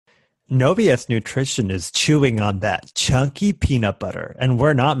No BS Nutrition is chewing on that chunky peanut butter, and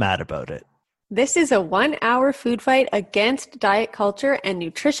we're not mad about it. This is a 1-hour food fight against diet culture and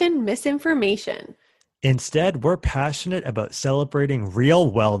nutrition misinformation. Instead, we're passionate about celebrating real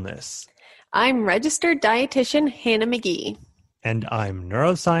wellness. I'm registered dietitian Hannah McGee. And I'm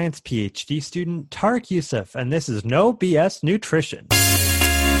neuroscience PhD student Tarek Youssef, and this is No BS Nutrition.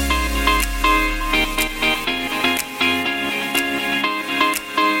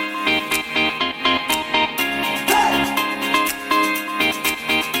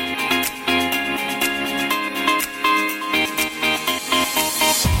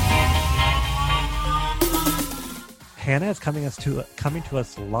 Hannah is coming to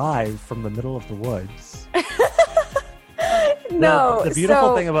us live from the middle of the woods. No, the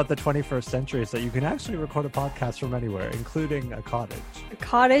beautiful thing about the 21st century is that you can actually record a podcast from anywhere, including a cottage. A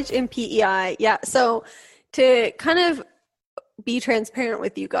cottage in PEI. Yeah. So to kind of be transparent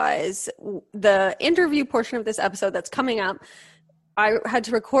with you guys, the interview portion of this episode that's coming up, I had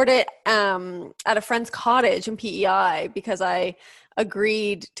to record it at a friend's cottage in PEI because I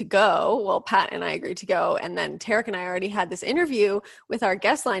agreed to go. Well, Pat and I agreed to go. And then Tarek and I already had this interview with our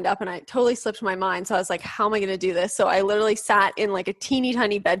guest lined up, and I totally slipped my mind. So I was like, how am I going to do this? So I literally sat in like a teeny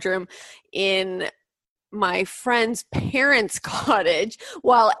tiny bedroom in my friend's parents' cottage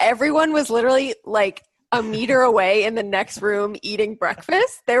while everyone was literally like a meter away in the next room eating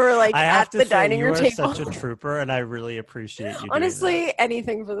breakfast. They were like at the dining room table. You are such a trooper, and I really appreciate you. Honestly,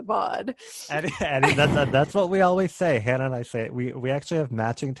 anything for the pod. That's what we always say. Hannah and I say it. We actually have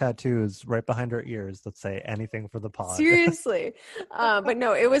matching tattoos right behind our ears that say anything for the pod. Seriously. But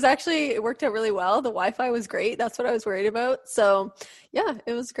no, it worked out really well. The Wi-Fi was great. That's what I was worried about. So yeah,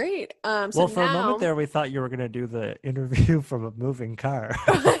 it was great. A moment there, we thought you were going to do the interview from a moving car.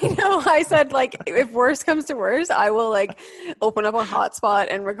 I know. I said, like, if worse comes to worse, I will like open up a hotspot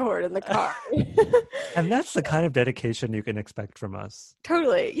and record in the car. And that's the kind of dedication you can expect from us.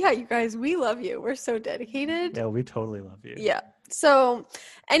 Totally. Yeah, you guys, we love you. We're so dedicated. Yeah, we totally love you. Yeah. So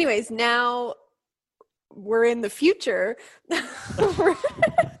anyways, now we're in the future. From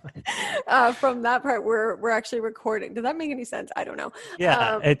that part, we're actually recording. Does that make any sense? I don't know.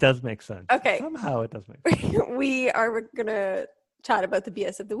 Yeah, it does make sense. Okay. Somehow it does make sense. We are gonna chat about the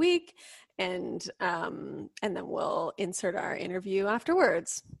BS of the week, and then we'll insert our interview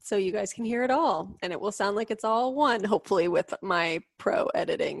afterwards, so you guys can hear it all, and it will sound like it's all one, hopefully, with my pro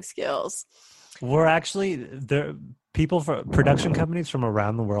editing skills. We're actually there. People for production companies from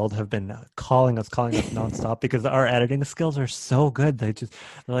around the world have been calling us nonstop because our editing skills are so good. They're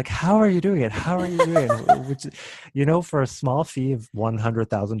like, how are you doing it? How are you doing it? Which, for a small fee of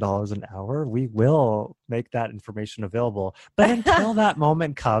 $100,000 an hour, we will make that information available. But until that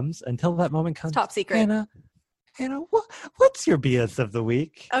moment comes, top secret. Hannah, what's your BS of the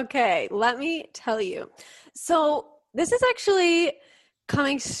week? Okay, let me tell you. So this is actually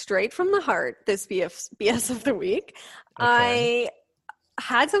coming straight from the heart, this BS of the week. Okay. I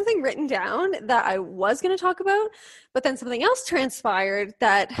had something written down that I was going to talk about, but then something else transpired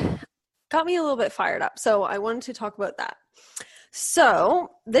that got me a little bit fired up. So I wanted to talk about that.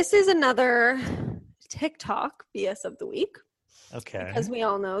 So this is another TikTok BS of the week. Okay. Because we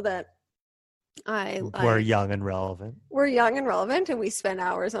all know that we're young and relevant. We're young and relevant, and we spend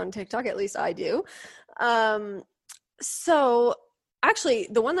hours on TikTok. At least I do. So actually,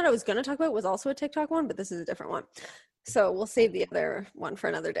 the one that I was going to talk about was also a TikTok one, but this is a different one. So we'll save the other one for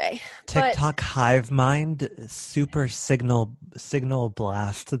another day. TikTok hive mind, super signal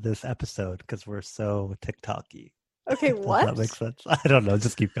blast this episode because we're so TikTok-y. Okay, what? Does that make sense? I don't know.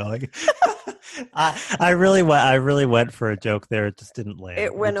 Just keep going. I really went for a joke there. It just didn't land.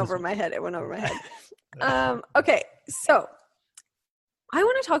 It went over my head. Okay, so I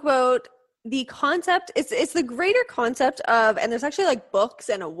want to talk about the concept. It's the greater concept of, and there's actually like books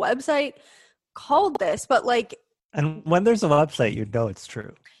and a website called this, but like, and when there's a website, it's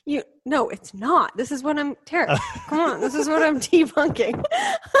true. No, it's not. This is what I'm Come on, this is what I'm debunking.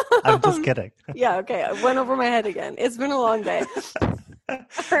 I'm just kidding. Yeah, okay. I went over my head again. It's been a long day. All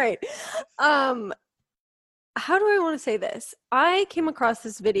right. How do I want to say this? I came across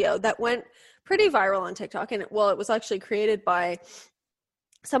this video that went pretty viral on TikTok, and it was actually created by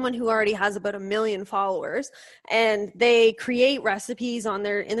someone who already has about 1 million followers, and they create recipes in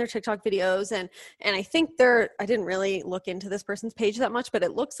their TikTok videos. And I think I didn't really look into this person's page that much, but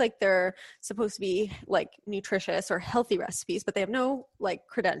it looks like they're supposed to be like nutritious or healthy recipes, but they have no like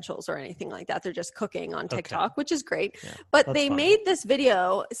credentials or anything like that. They're just cooking on TikTok, which is great. Yeah, but they made this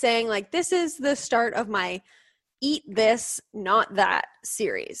video saying like, this is the start of my eat this, not that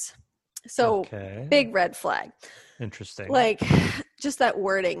series. So big red flag. Interesting. Like, just that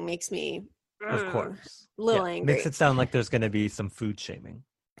wording makes me Of course. a little angry. Makes it sound like there's going to be some food shaming.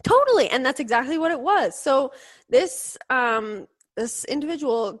 Totally. And that's exactly what it was. So this this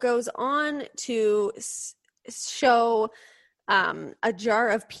individual goes on to show a jar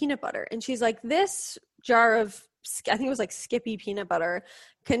of peanut butter, and she's like, this jar of, I think it was like Skippy peanut butter,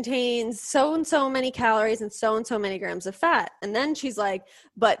 contains so and so many calories and so many grams of fat. And then she's like,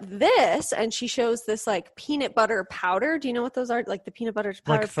 but this, and she shows this like peanut butter powder. Do you know what those are? Like the peanut butter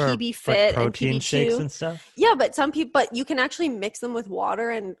powder, Like for PB Fit, like protein and PB2 shakes and stuff. Yeah, but but you can actually mix them with water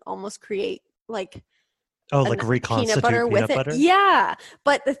and almost create like like reconstitute peanut butter butter? Yeah.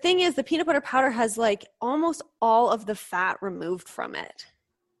 But the thing is, the peanut butter powder has like almost all of the fat removed from it.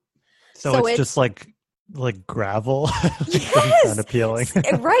 So it's just like gravel. Yes. Unappealing.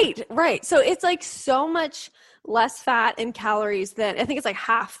 Right. So it's like so much less fat and calories than, I think it's like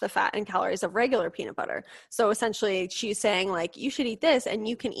half the fat and calories of regular peanut butter. So essentially she's saying like, you should eat this and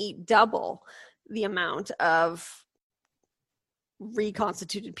you can eat double the amount of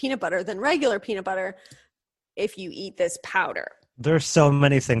reconstituted peanut butter than regular peanut butter if you eat this powder. There's so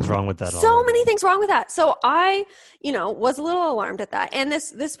many things wrong with that. So many things wrong with that. So I, was a little alarmed at that. And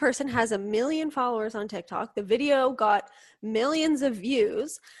this person has 1 million followers on TikTok. The video got millions of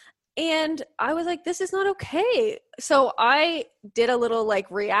views. And I was like, this is not okay. So I did a little like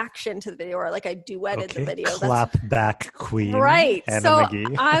reaction to the video, or like I duetted the video. Clap back queen. Right. Anna so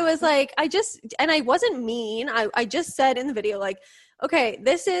McGee. I was like, and I wasn't mean. I just said in the video, like, okay,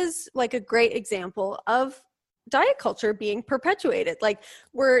 this is like a great example of diet culture being perpetuated. Like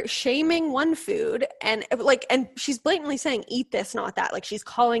we're shaming one food and she's blatantly saying eat this, not that. Like she's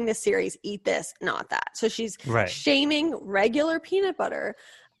calling this series eat this, not that. So she's shaming regular peanut butter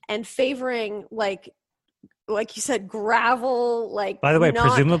and favoring like you said, gravel, like, by the way,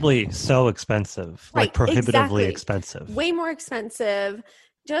 presumably so expensive, like prohibitively expensive, way more expensive,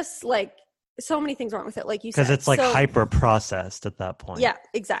 just like so many things wrong with it, like you said, because it's like hyper processed at that point. Yeah,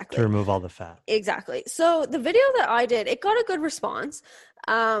 exactly, to remove all the fat. Exactly. So the video that I did, it got a good response,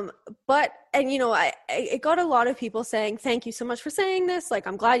 it got a lot of people saying thank you so much for saying this, like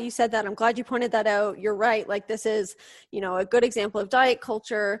I'm glad you said that, I'm glad you pointed that out, you're right, like this is a good example of diet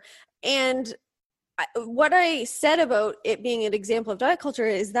culture. And what I said about it being an example of diet culture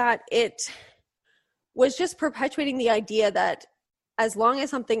is that it was just perpetuating the idea that as long as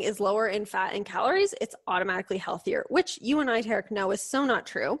something is lower in fat and calories, it's automatically healthier, which you and I, Tarek, know is so not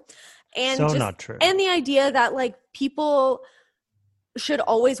true. And not true. And the idea that like people should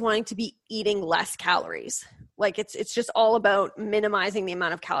always wanting to be eating less calories. Like it's just all about minimizing the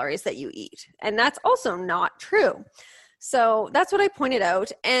amount of calories that you eat. And that's also not true. So that's what I pointed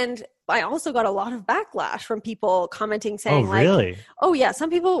out. And I also got a lot of backlash from people commenting saying really? Oh yeah, some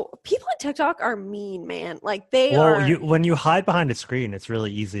people on TikTok are mean, man. Like they are. When you hide behind a screen, it's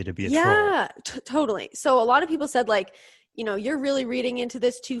really easy to be a troll. Yeah, totally. So a lot of people said like, you're really reading into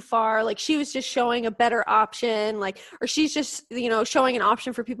this too far. Like she was just showing a better option, like, or she's just, showing an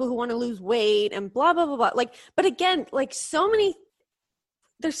option for people who want to lose weight and blah, blah, blah, blah. Like, but again, like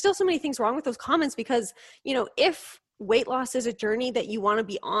there's still so many things wrong with those comments because, if weight loss is a journey that you want to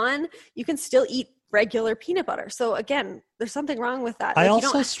be on, you can still eat regular peanut butter. So again, there's something wrong with that. I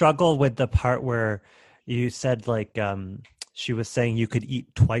also struggle with the part where you said like, she was saying you could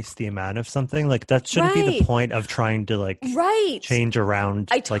eat twice the amount of something. Like that shouldn't be the point of trying to like change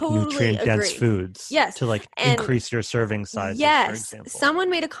around nutrient dense foods. Yes. To like increase your serving size. Yes. For example. Someone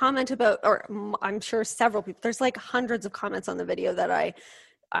made a comment about, or I'm sure several people, there's like hundreds of comments on the video that I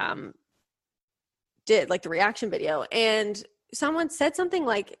did, like the reaction video. And someone said something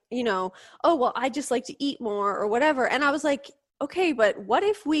like, oh, well, I just like to eat more or whatever. And I was like, okay, but what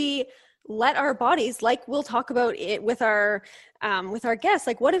if we let our bodies, like we'll talk about it with our guests,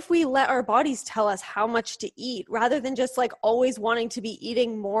 like what if we let our bodies tell us how much to eat rather than just like always wanting to be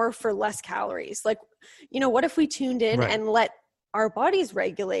eating more for less calories? Like, what if we tuned in and let our bodies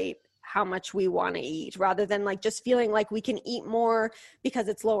regulate how much we want to eat rather than like just feeling like we can eat more because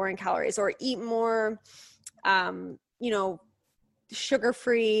it's lower in calories, or eat more,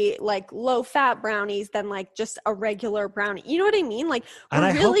 sugar-free, like low-fat brownies than like just a regular brownie. You know what I mean? Like, and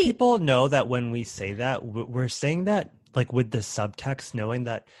I hope people know that when we say that, we're saying that like with the subtext, knowing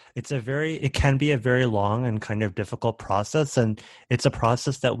that it can be a very long and kind of difficult process, and it's a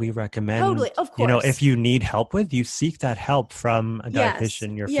process that we recommend. Totally, of course. If you need help with, you seek that help from a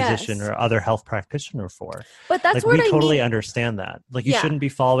dietitian, your physician, or other health practitioner for. But that's like, what we totally mean. Understand that. Like you shouldn't be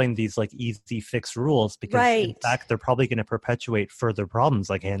following these like easy fix rules because in fact they're probably going to perpetuate further problems,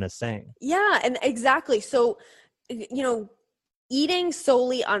 like Hannah's saying. Yeah, and exactly. So, eating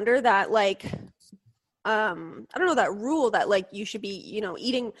solely under that like I don't know, that rule that like you should be,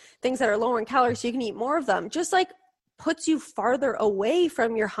 eating things that are lower in calories so you can eat more of them, just like puts you farther away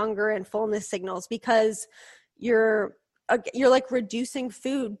from your hunger and fullness signals, because you're like reducing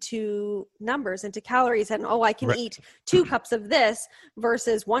food to numbers and to calories, and I can eat 2 cups of this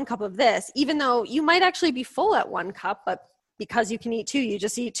versus 1 cup of this, even though you might actually be full at 1 cup, but because you can eat 2, you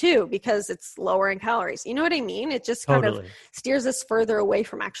just eat 2 because it's lower in calories. You know what I mean? It just kind of steers us further away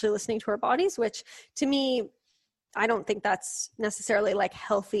from actually listening to our bodies, which to me, I don't think that's necessarily like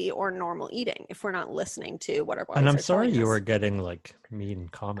healthy or normal eating if we're not listening to what our bodies are. And I'm telling sorry us. you were getting like mean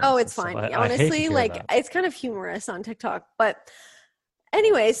comments. Oh, it's fine. I honestly, like it's kind of humorous on TikTok, but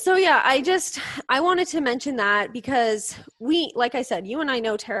anyway, so yeah, I wanted to mention that because like I said, you and I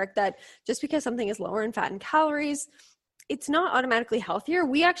know, Tarek, that just because something is lower in fat and calories, it's not automatically healthier.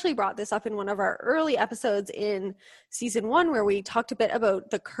 We actually brought this up in one of our early episodes in season 1, where we talked a bit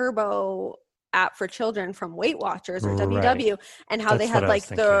about the Kurbo app for children from Weight Watchers, or WW, and how they had like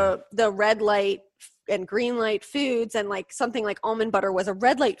the red light and green light foods, and like something like almond butter was a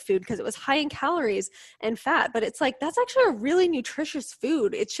red light food because it was high in calories and fat. But it's like, that's actually a really nutritious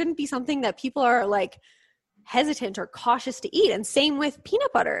food. It shouldn't be something that people are like hesitant or cautious to eat. And same with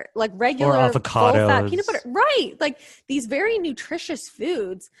peanut butter, like regular or avocados, full fat peanut butter, right? Like these very nutritious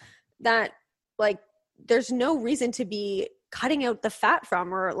foods that like there's no reason to be cutting out the fat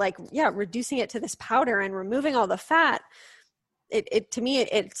from, or like reducing it to this powder and removing all the fat. It to me,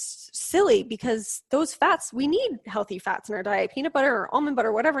 it's silly, because those fats, we need healthy fats in our diet. Peanut butter or almond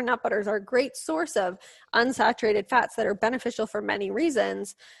butter, whatever nut butters, are a great source of unsaturated fats that are beneficial for many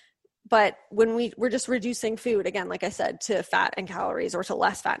reasons. But when we're just reducing food, again, like I said, to fat and calories, or to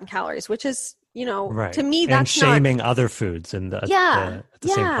less fat and calories, which is, to me, that's and shaming other foods at the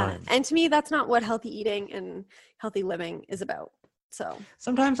same time. And to me, that's not what healthy eating and healthy living is about. So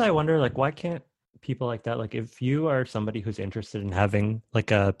sometimes I wonder, like, why can't people like that, like if you are somebody who's interested in having like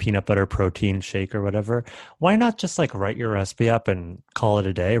a peanut butter protein shake or whatever, why not just like write your recipe up and call it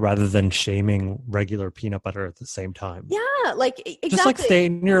a day, rather than shaming regular peanut butter at the same time? Yeah, like exactly. Just like stay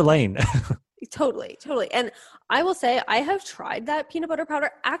in your lane. Totally. And I will say, I have tried that peanut butter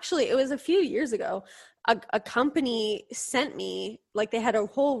powder. Actually, it was a few years ago. A company sent me, like, they had a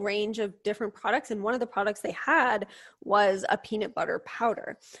whole range of different products, and one of the products they had was a peanut butter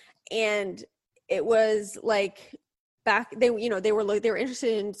powder. And it was like they were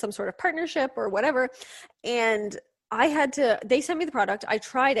interested in some sort of partnership or whatever. And they sent me the product. I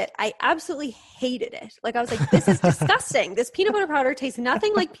tried it. I absolutely hated it. Like, I was like, this is disgusting. This peanut butter powder tastes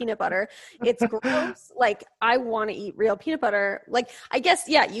nothing like peanut butter. It's gross. Like, I want to eat real peanut butter. Like, I guess,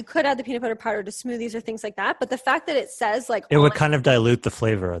 you could add the peanut butter powder to smoothies or things like that. But the fact that it says like, it would kind of dilute the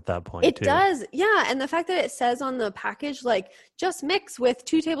flavor at that point. It does. Yeah. And the fact that it says on the package, like, just mix with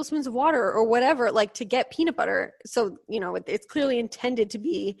 2 tablespoons of water or whatever, like, to get peanut butter. So, it's clearly intended to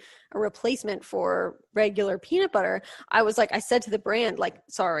be a replacement for regular peanut butter. I was like, I said to the brand, like,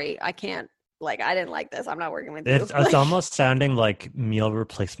 sorry, I can't, like, I didn't like this. I'm not working with you. It's almost sounding like meal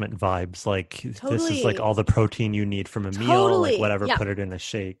replacement vibes. Like, This is like all the protein you need from a meal, like whatever, put it in a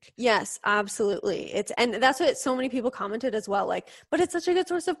shake. Yes, absolutely. And that's what so many people commented as well. Like, but it's such a good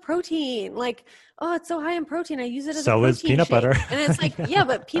source of protein. Like, oh, it's so high in protein. I use it as a protein is peanut shake. Butter. And it's like, yeah,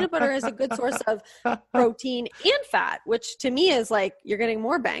 but peanut butter is a good source of protein and fat, which to me is like, you're getting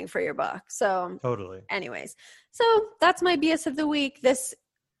more bang for your buck. So totally. Anyways, so that's my BS of the week. This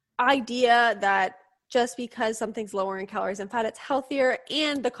idea that just because something's lower in calories and fat, it's healthier,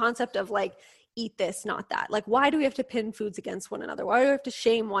 and the concept of like, eat this, not that. Like, why do we have to pin foods against one another? Why do we have to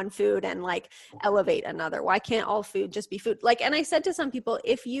shame one food and like elevate another? Why can't all food just be food? Like, and I said to some people,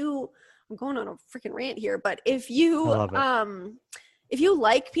 I'm going on a freaking rant here, but if you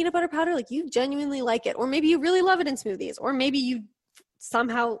like peanut butter powder, like you genuinely like it, or maybe you really love it in smoothies, or maybe you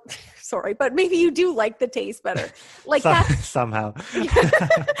somehow, sorry, but maybe you do like the taste better. Like that somehow.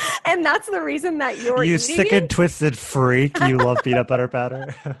 And that's the reason that you eating sick and twisted freak. You love peanut butter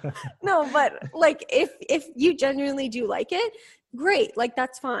powder. No, but like if you genuinely do like it, great. Like,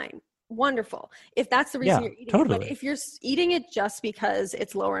 that's fine. Wonderful. If that's the reason you're eating totally. it. But if you're eating it just because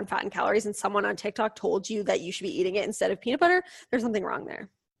it's lower in fat and calories, and someone on TikTok told you that you should be eating it instead of peanut butter, there's something wrong there.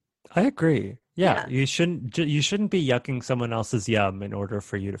 I agree. Yeah. You shouldn't be yucking someone else's yum in order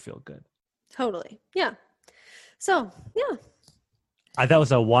for you to feel good. Totally. Yeah. So, yeah. That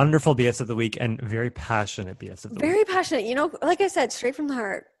was a wonderful BS of the week, and very passionate BS of the week. Very passionate. Like I said, straight from the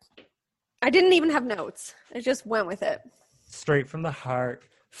heart. I didn't even have notes. I just went with it. Straight from the heart,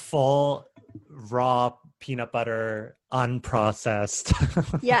 full raw peanut butter,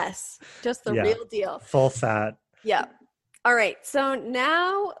 unprocessed. Yes. Just the real deal. Full fat. Yeah. All right, so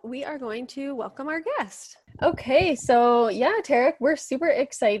now we are going to welcome our guest. Okay, so yeah, Tarek, we're super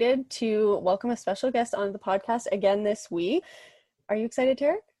excited to welcome a special guest on the podcast again this week. Are you excited,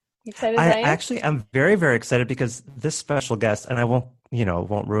 Tarek? You excited as I I am? actually am very, very excited because this special guest, and I won't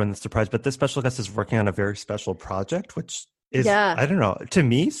ruin the surprise, but this special guest is working on a very special project, which is, Yeah. I don't know, to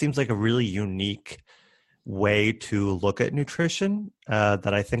me seems like a really unique way to look at nutrition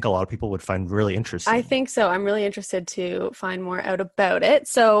that I think a lot of people would find really interesting. I think so. I'm really interested to find more out about it.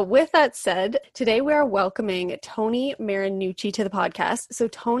 So, with that said, today we are welcoming Toni Marinucci to the podcast. So,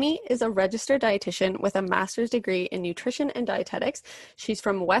 Toni is a registered dietitian with a master's degree in nutrition and dietetics. She's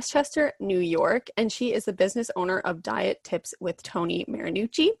from Westchester, New York, and she is the business owner of Diet Tips with Toni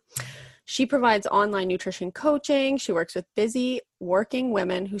Marinucci. She provides online nutrition coaching. She works with busy working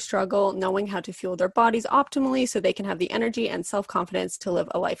women who struggle knowing how to fuel their bodies optimally so they can have the energy and self-confidence to live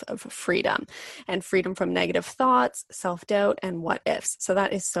a life of freedom and freedom from negative thoughts, self-doubt, and what ifs. So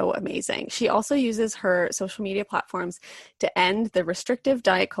that is so amazing. She also uses her social media platforms to end the restrictive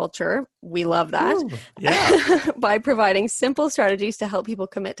diet culture. We love that. Ooh, yeah. By providing simple strategies to help people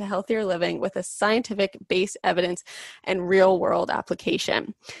commit to healthier living with a scientific based evidence and real world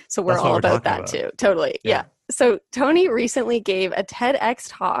application. So we're all about that too. Totally. Yeah. So Toni recently gave a TEDx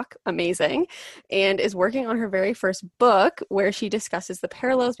talk, amazing, and is working on her very first book where she discusses the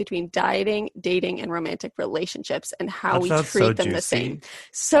parallels between dieting, dating, and romantic relationships and how we treat them the same.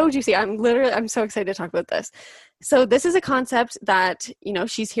 So juicy. I'm so excited to talk about this. So this is a concept that,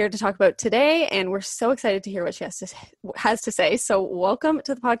 she's here to talk about today, and we're so excited to hear what she has to say. So welcome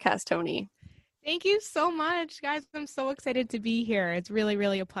to the podcast, Toni. Thank you so much, guys. I'm so excited to be here. It's really,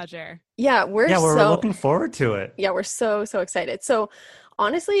 really a pleasure. Yeah, we're looking forward to it. Yeah, we're so excited. So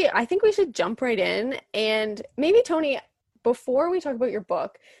honestly, I think we should jump right in. And maybe, Toni, before we talk about your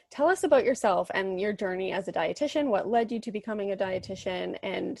book, tell us about yourself and your journey as a dietitian, what led you to becoming a dietitian,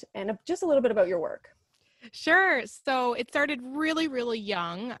 and just a little bit about your work. Sure. So it started really, really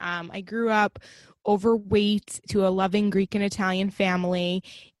young. I grew up overweight to a loving Greek and Italian family.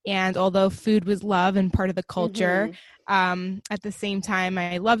 And although food was love and part of the culture, at the same time,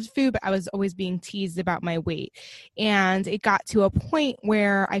 I loved food, but I was always being teased about my weight. And it got to a point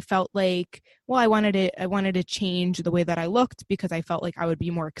where I felt like, well, I wanted to change the way that I looked because I felt like I would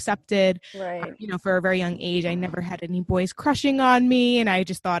be more accepted. Right. For a very young age, I never had any boys crushing on me. And I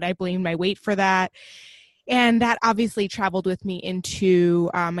just thought I blamed my weight for that. And that obviously traveled with me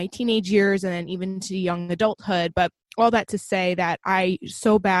into my teenage years and then even to young adulthood. But all that to say that I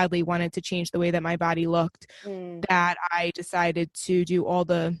so badly wanted to change the way that my body looked that I decided to do all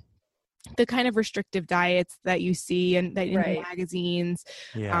the kind of restrictive diets that you see and that in the magazines.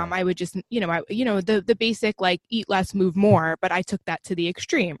 Yeah. I would just, the basic like eat less, move more, but I took that to the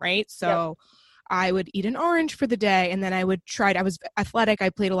extreme, right? So I would eat an orange for the day, and then I was athletic. I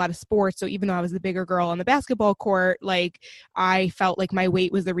played a lot of sports. So even though I was the bigger girl on the basketball court, like I felt like my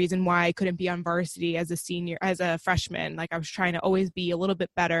weight was the reason why I couldn't be on varsity as a freshman. Like I was trying to always be a little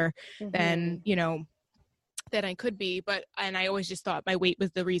bit better than I could be. And I always just thought my weight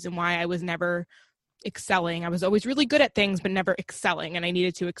was the reason why I was never excelling. I was always really good at things, but never excelling. And I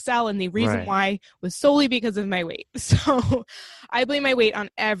needed to excel. And the reason why was solely because of my weight. So I blame my weight on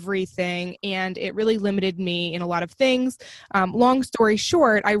everything. And it really limited me in a lot of things. Long story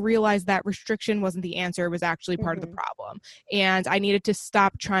short, I realized that restriction wasn't the answer. It was actually part of the problem. And I needed to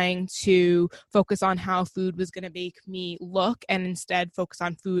stop trying to focus on how food was going to make me look and instead focus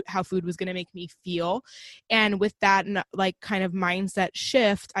on how food was going to make me feel. And with that like kind of mindset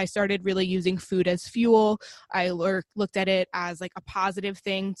shift, I started really using food as fuel. I looked at it as like a positive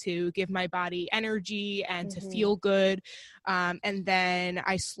thing to give my body energy and to feel good. And then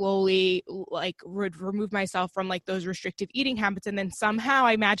I slowly would remove myself from like those restrictive eating habits. And then somehow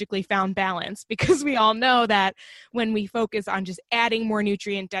I magically found balance, because we all know that when we focus on just adding more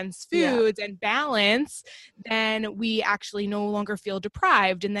nutrient dense foods and balance, then we actually no longer feel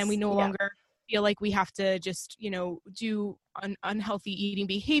deprived. And then we no longer feel like we have to just, do unhealthy eating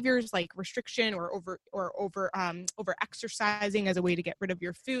behaviors like restriction or over exercising as a way to get rid of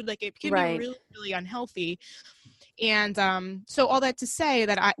your food. Like it can be really, really unhealthy. And so all that to say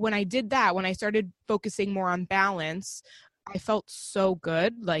that when I did that, when I started focusing more on balance, I felt so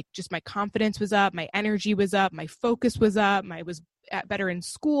good. Like just my confidence was up, my energy was up, my focus was up, I was better in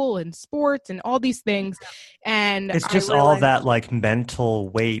school and sports and all these things. And it's just all that like mental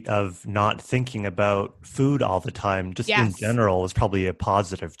weight of not thinking about food all the time, just in general, was probably a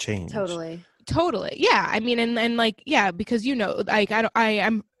positive change. Totally. Yeah. I mean, and like, yeah, because, like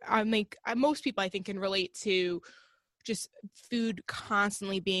I'm like most people I think can relate to just food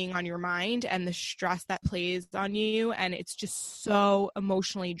constantly being on your mind and the stress that plays on you. And it's just so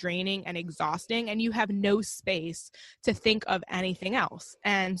emotionally draining and exhausting, and you have no space to think of anything else.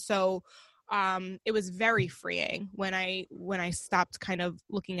 And so it was very freeing when I stopped kind of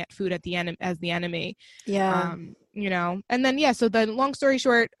looking at food at the end as the enemy. Yeah. You know, and then, yeah, so the long story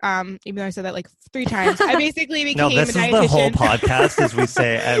short, even though I said that like 3 times, I basically became No, this a is dietitian. the whole podcast, as we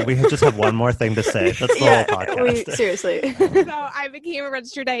say. We just have one more thing to say. That's the whole podcast. Seriously. So I became a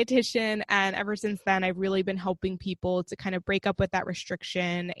registered dietitian, and ever since then, I've really been helping people to kind of break up with that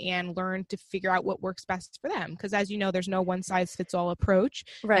restriction and learn to figure out what works best for them. Because as you know, there's no one size fits all approach,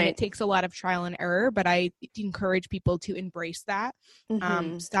 Right. and it takes a lot of trial and error. But I encourage people to embrace that.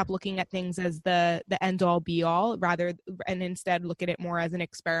 Stop looking at things as the end all be all, and instead look at it more as an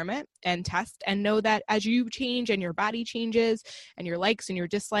experiment and test, and know that as you change and your body changes and your likes and your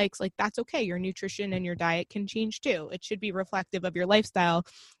dislikes, like that's okay. Your nutrition and your diet can change too. It should be reflective of your lifestyle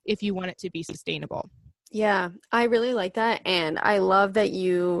if you want it to be sustainable. Yeah, I really like that. And I love that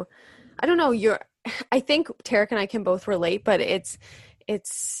I don't know, I think Tarek and I can both relate, but it's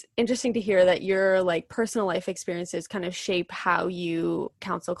interesting to hear that your like personal life experiences kind of shape how you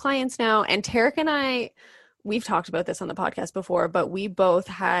counsel clients now. And Tarek and I, we've talked about this on the podcast before, but we both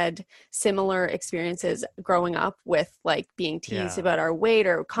had similar experiences growing up with like being teased about our weight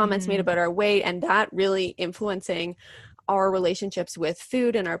or comments made about our weight, and that really influencing our relationships with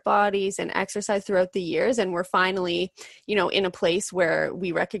food and our bodies and exercise throughout the years. And we're finally, in a place where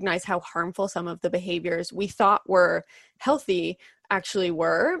we recognize how harmful some of the behaviors we thought were healthy actually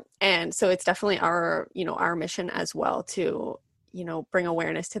were. And so it's definitely our mission as well to bring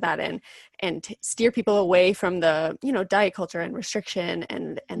awareness to that and steer people away from the, diet culture and restriction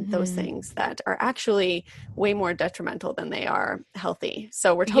and those things that are actually way more detrimental than they are healthy.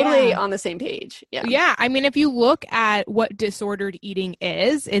 So we're totally on the same page. Yeah. Yeah. I mean, if you look at what disordered eating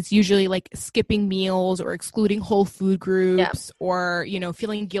is, it's usually like skipping meals or excluding whole food groups or,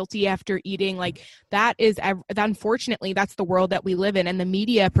 feeling guilty after eating. Like that is, unfortunately, that's the world that we live in. And the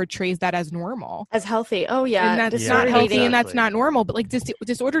media portrays that as normal. As healthy. Oh yeah. And that's not healthy and that's not normal, but like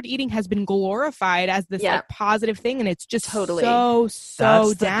disordered eating has been glorified as this like positive thing, and it's just so That's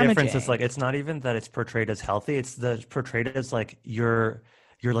the damaging. difference. It's like it's not even that it's portrayed as healthy, it's portrayed as like you're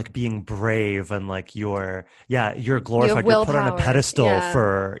like being brave and like you're glorified, you're put on a pedestal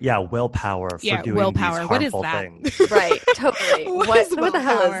for willpower for doing willpower. these What is harmful that? things. Right, totally. What the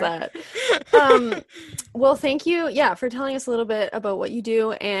hell is that? Well, thank you for telling us a little bit about what you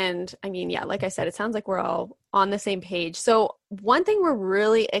do. And I mean, like I said, it sounds like we're all on the same page. So one thing we're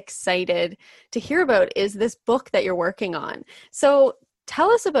really excited to hear about is this book that you're working on. So tell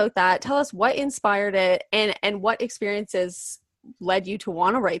us about that. Tell us what inspired it and what experiences led you to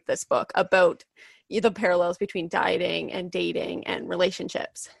want to write this book about the parallels between dieting and dating and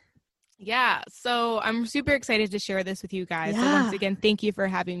relationships. Yeah, so I'm super excited to share this with you guys. So once again, thank you for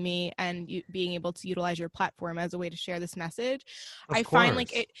having me and you being able to utilize your platform as a way to share this message. I find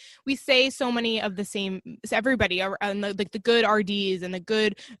like we say so many of the same, everybody, and like the good RDs and the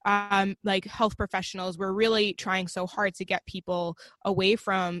good like health professionals, we're really trying so hard to get people away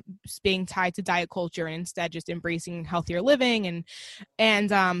from being tied to diet culture and instead just embracing healthier living.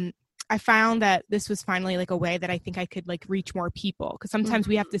 And I found that this was finally like a way that I think I could like reach more people, because sometimes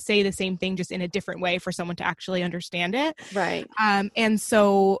we have to say the same thing just in a different way for someone to actually understand it. Right. And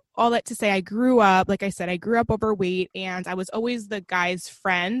so all that to say, I grew up overweight, and I was always the guy's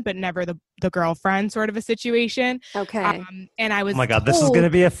friend, but never the girlfriend sort of a situation. Okay. And I was, oh my God, this is going to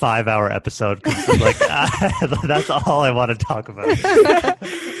be a 5-hour episode. Like that's all I want to talk about.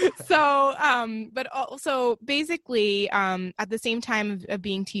 So, but also basically, at the same time of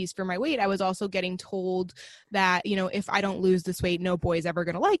being teased for my weight, I was also getting told that, if I don't lose this weight, no boy's ever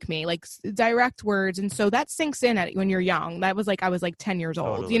going to like me, like direct words. And so that sinks in when you're young. That was like, I was like 10 years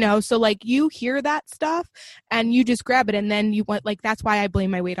old, so like you hear that stuff and you just grab it. And then you want, like, that's why I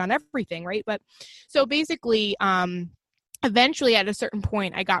blame my weight on everything. Right. But so basically, eventually, at a certain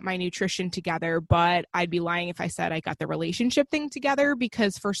point, I got my nutrition together, but I'd be lying if I said I got the relationship thing together,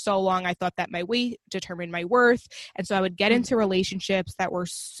 because for so long I thought that my weight determined my worth. And so I would get into relationships that were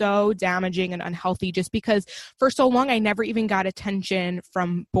so damaging and unhealthy just because for so long I never even got attention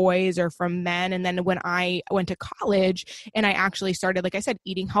from boys or from men. And then when I went to college and I actually started, like I said,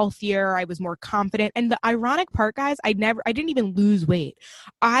 eating healthier, I was more confident. And the ironic part, guys, I didn't even lose weight.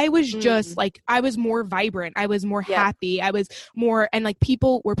 I was just like, I was more vibrant. I was more happy. I was more, and like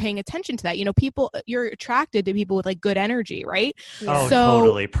people were paying attention to that. You're attracted to people with like good energy, right? Oh,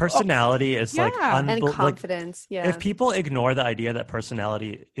 totally. Personality is like and confidence. If people ignore the idea that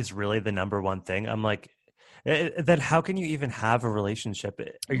personality is really the number one thing, I'm like, Then how can you even have a relationship?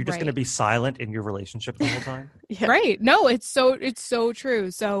 Are you just going to Right. be silent in your relationship the whole time? Yeah. Right. No, it's so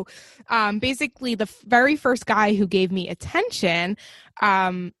true. So, basically the very first guy who gave me attention,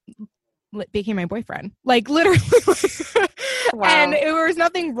 became my boyfriend, like literally. Wow. And there was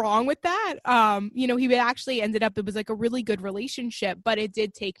nothing wrong with that. He actually ended up, it was like a really good relationship, but it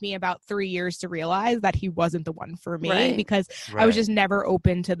did take me about 3 years to realize that he wasn't the one for me, Right. because I was just never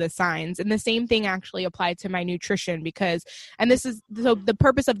open to the signs. And the same thing actually applied to my nutrition, because, and this is, so the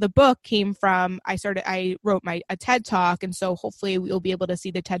purpose of the book came from, I wrote a TED talk. And so hopefully we'll be able to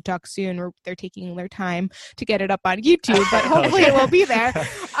see the TED talk soon, or they're taking their time to get it up on YouTube, but hopefully it will be there.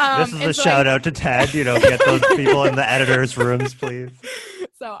 This is a shout out to TED, get those people in the editor's rooms, please.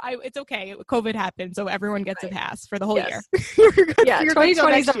 So it's okay. COVID happened, so everyone gets a pass for the whole year. Yeah,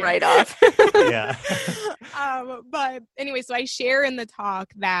 2020 is a write-off. Yeah. But anyway, so I share in the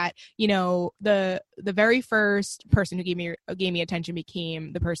talk that the very first person who gave me attention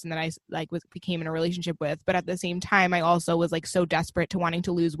became the person that I became in a relationship with. But at the same time, I also was like so desperate to wanting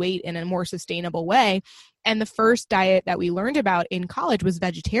to lose weight in a more sustainable way. And the first diet that we learned about in college was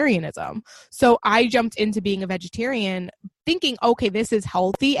vegetarianism. So I jumped into being a vegetarian thinking, okay, this is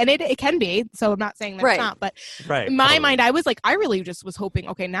healthy. And it can be. So I'm not saying that's not. But in my mind, I was like, I really just was hoping,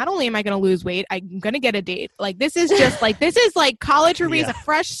 okay, not only am I going to lose weight, I'm going to get a date. Like, this is just like, this is like college for me is a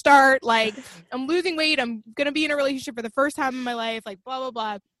fresh start. Like, I'm losing weight. I'm going to be in a relationship for the first time in my life. Like, blah, blah,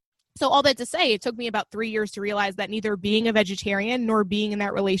 blah. So all that to say, it took me about 3 years to realize that neither being a vegetarian nor being in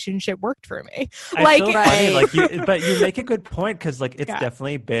that relationship worked for me. But you make a good point, because it's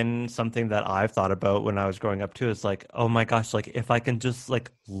definitely been something that I've thought about when I was growing up too. Is like, oh my gosh, like if I can just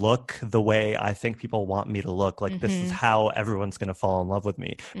look the way I think people want me to look, this is how everyone's going to fall in love with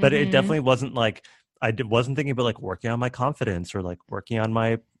me. But it definitely wasn't wasn't thinking about working on my confidence or working on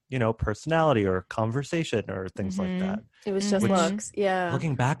my personality or conversation or things like that. It was just looks. Yeah.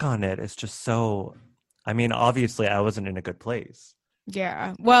 Looking back on it, it's just so, obviously I wasn't in a good place.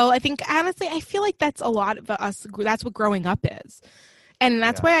 Yeah. Well, I think honestly, I feel like that's a lot of us. That's what growing up is. And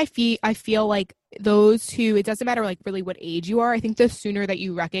that's why I feel like those who, it doesn't matter really what age you are. I think the sooner that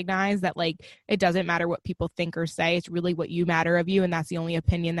you recognize that it doesn't matter what people think or say, it's really what you matter of you. And that's the only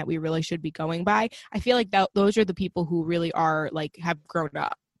opinion that we really should be going by. I feel like those are the people who really are have grown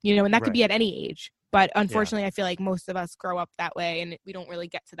up. And that could be at any age. But unfortunately, I feel like most of us grow up that way, and we don't really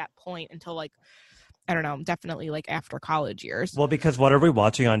get to that point until I don't know, definitely after college years. Well, because what are we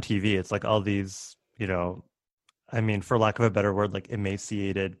watching on TV? It's all these, for lack of a better word,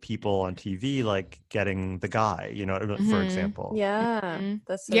 emaciated people on TV, getting the guy, for example. Yeah.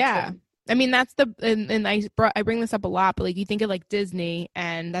 That's so true. I mean, that's and I bring this up a lot, but you think of Disney,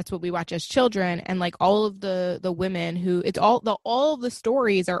 and that's what we watch as children, and all of the women who, it's all of the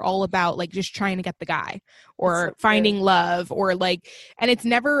stories are all about just trying to get the guy or finding love or and it's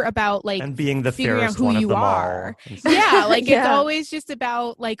never about and being the figuring fairest out who one of you them are. all. Yeah, it's always just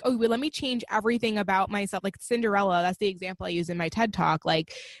about oh, well, let me change everything about myself. Cinderella, that's the example I use in my TED talk.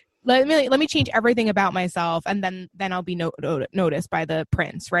 Let me change everything about myself, and then I'll be noticed by the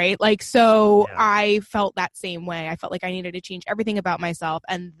prince, right? I felt that same way. I felt like I needed to change everything about myself,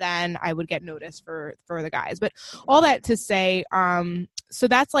 and then I would get noticed for the guys. But all that to say, so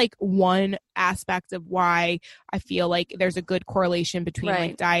that's one aspect of why I feel like there's a good correlation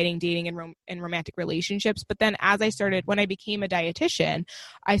between dieting, dating, and romantic relationships. But then when I became a dietitian,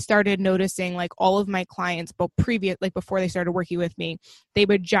 I started noticing all of my clients, before they started working with me, they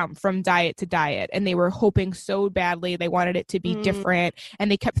would jump from diet to diet, and they were hoping so badly. They wanted it to be different, and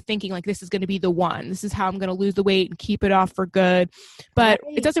they kept thinking this is going to be the one. This is how I'm going to lose the weight and keep it off for good. But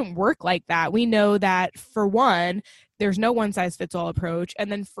it doesn't work like that. We know that for one, there's no one size fits all approach.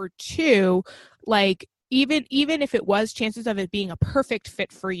 And then for two, even if it was, chances of it being a perfect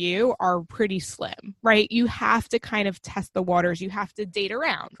fit for you are pretty slim, right? You have to kind of test the waters. You have to date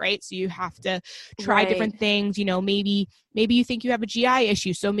around, right? So you have to try different things. Maybe you think you have a GI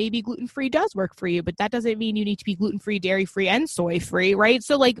issue, so maybe gluten-free does work for you, but that doesn't mean you need to be gluten-free, dairy-free, and soy-free, right?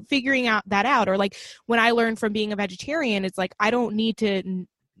 So figuring that out, or when I learned from being a vegetarian, it's I don't need to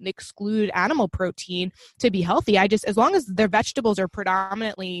exclude animal protein to be healthy. As long as their vegetables are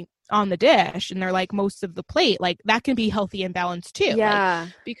predominantly on the dish and they're most of the plate, that can be healthy and balanced too. Yeah.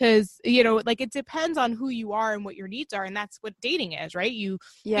 Because it depends on who you are and what your needs are. And that's what dating is, right? You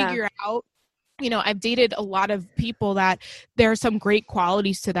figure out I've dated a lot of people that there are some great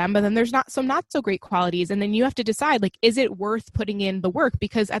qualities to them, but then there's some not so great qualities. And then you have to decide, like, is it worth putting in the work?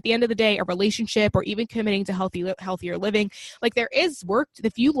 Because at the end of the day, a relationship or even committing to healthier living, like, there is work.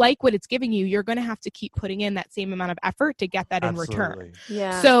 If you like what it's giving you, you're going to have to keep putting in that same amount of effort to get that in return.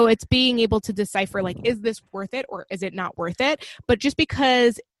 Yeah. So it's being able to decipher, like, is this worth it or is it not worth it? But just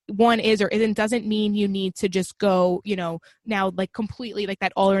because one is or isn't doesn't mean you need to just go, now, like, completely like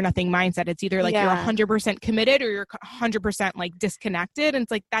that all or nothing mindset. It's either like you're 100% committed or you're 100% like disconnected. And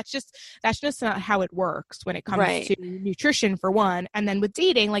it's like, that's just not how it works when it comes to nutrition, for one. And then with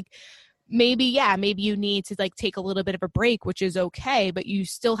dating, like, maybe you need to, like, take a little bit of a break, which is okay, but you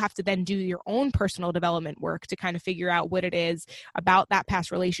still have to then do your own personal development work to kind of figure out what it is about that past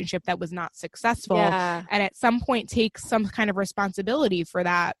relationship that was not successful. And at some point take some kind of responsibility for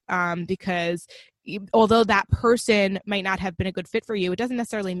that, because although that person might not have been a good fit for you, it doesn't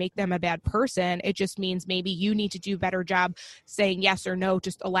necessarily make them a bad person. It just means maybe you need to do a better job saying yes or no,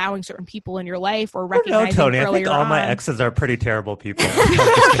 just allowing certain people in your life or recognizing Tony, earlier I think all on. my exes are pretty terrible people.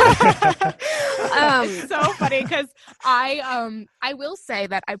 It's so funny because I will say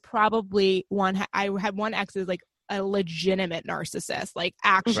that I probably I had one ex is like a legitimate narcissist, like,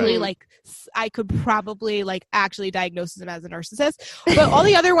 actually, like, I could probably, like, actually diagnose him as a narcissist, but all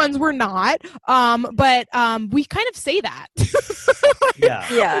the other ones were not. But we kind of say that. We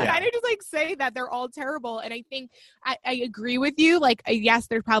kind of just, like, say that they're all terrible. And I think I agree with you. Like, yes,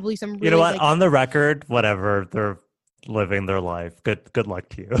 there's probably some really, you know what? Like, on the record, whatever, they're living their life. Good luck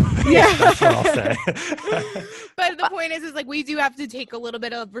to you. Yeah. That's what I'll say. But the point is like, we do have to take a little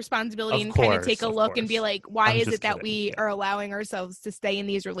bit of responsibility Of kind of take a course, look and be like, why I'm is just it that kidding. we are allowing ourselves to stay in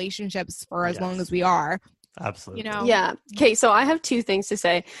these relationships for as long Yes. as we are? Absolutely. Yeah. Okay, so I have two things to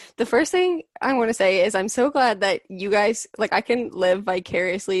say. The first thing I want to say is I'm so glad that you guys, like, I can live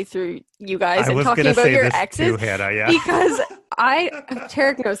vicariously through you guys and talking about your exes. Too, Hannah, yeah. Because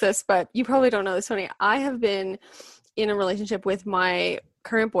Tarek knows this, but you probably don't know this, Tony. I have been in a relationship with my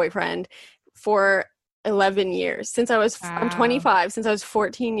current boyfriend for 11 years since I'm 25, since I was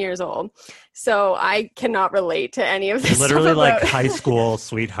 14 years old. So I cannot relate to any of this. Literally stuff like high school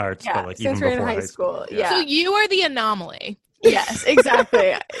sweethearts, but like even since we're before in high school. Yeah. So you are the anomaly. Yes,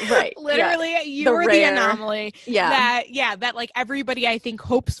 exactly. Right. Literally, you're the anomaly. Yeah. That like everybody I think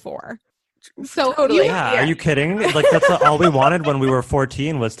hopes for. So totally. Are you kidding? Like, that's all we wanted when we were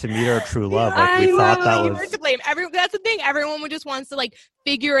 14 was to meet our true love. Like, we thought that you was were to blame. That's the thing. Everyone just wants to, like,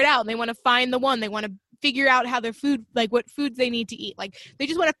 figure it out. And they want to find the one. They want to figure out how their food, like, what foods they need to eat. Like, they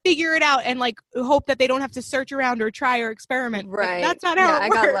just want to figure it out and, like, hope that they don't have to search around or try or experiment. Right. Like, that's not how it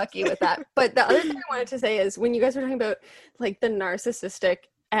works. I got lucky with that. But the other thing I wanted to say is when you guys were talking about, like, the narcissistic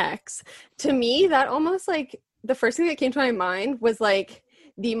ex, to me, that almost, like, the first thing that came to my mind was, like,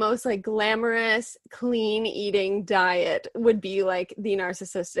 the most, like, glamorous clean eating diet would be like the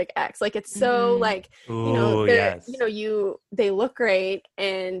narcissistic ex. Like, it's so like, they look great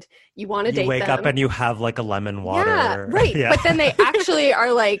and you want to date them. You wake up and you have like a lemon water. Yeah, right. Yeah. But then they actually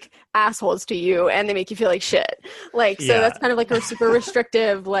are like assholes to you and they make you feel like shit. Like, so that's kind of like a super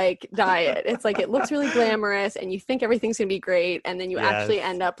restrictive like diet. It's like, it looks really glamorous and you think everything's gonna be great, and then you actually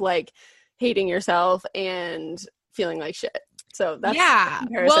end up like hating yourself and feeling like shit. So that's the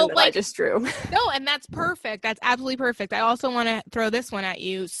comparison that I just drew. No, and that's perfect. That's absolutely perfect. I also want to throw this one at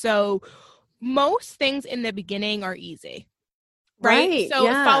you. So most things in the beginning are easy. Right? So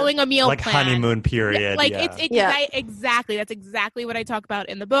following a meal like plan. Like honeymoon period. Exactly. That's exactly what I talk about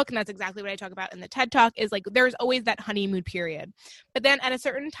in the book. And that's exactly what I talk about in the TED Talk is like, there's always that honeymoon period. But then at a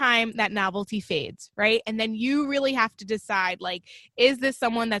certain time, that novelty fades, right? And then you really have to decide, like, is this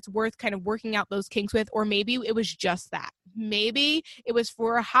someone that's worth kind of working out those kinks with? Or maybe it was just that. Maybe it was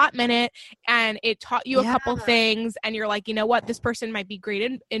for a hot minute and it taught you a couple things. And you're like, you know what? This person might be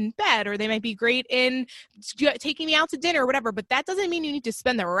great in bed, or they might be great in taking me out to dinner or whatever. But that doesn't mean you need to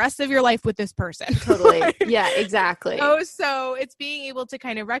spend the rest of your life with this person. Totally. Yeah, exactly. So it's being able to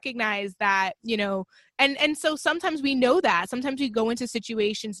kind of recognize that, you know, and so sometimes we know that. Sometimes we go into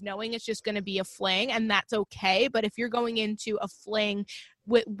situations knowing it's just going to be a fling, and that's okay. But if you're going into a fling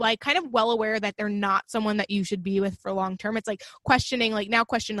with, like, kind of well aware that they're not someone that you should be with for long term, it's like question,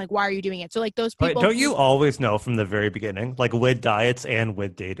 like, why are you doing it? So like those people. But don't you always know from the very beginning, like with diets and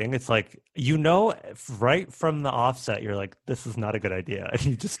with dating, it's like, you know, right from the offset, you're like, this is not a good idea, and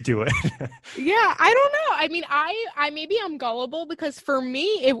you just do it. Yeah, I don't know. I mean, I maybe I'm gullible, because for me,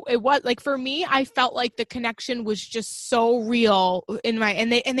 it was like, for me, I felt like the connection was just so real in my,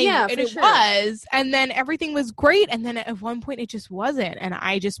 and it was, and then everything was great, and then at one point it just wasn't, and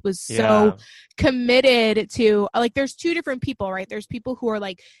I just was so committed to, like, there's two different people, right? There's people who are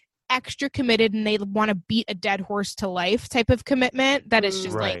like extra committed and they want to beat a dead horse to life type of commitment that it's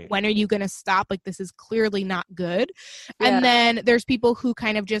just like, when are you going to stop? Like, this is clearly not good. And then there's people who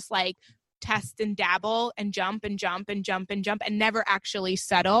kind of just like test and dabble and jump and jump and jump and jump and never actually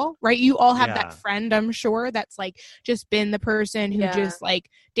settle, right? You all have that friend, I'm sure, that's like just been the person who just like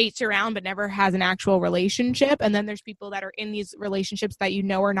dates around but never has an actual relationship. And then there's people that are in these relationships that you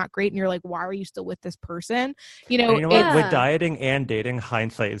know are not great and you're like, why are you still with this person? You know, what? With dieting and dating,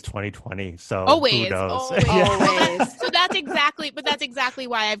 hindsight is 2020. So always, who knows? Always. So that's exactly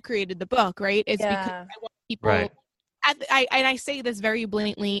why I've created the book, right? It's because I want people I say this very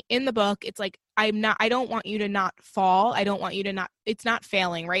blatantly in the book. It's like, I don't want you to not fall. I don't want you to not, it's not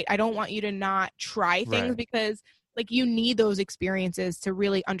failing, right? I don't want you to not try things because like you need those experiences to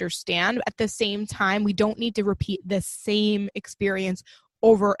really understand. At the same time, we don't need to repeat the same experience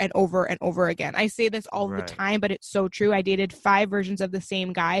over and over and over again. I say this all the time, but it's so true. I dated 5 versions of the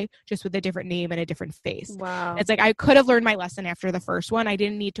same guy, just with a different name and a different face. Wow. It's like, I could have learned my lesson after the first one. I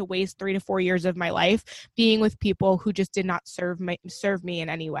didn't need to waste 3 to 4 years of my life being with people who just did not serve me in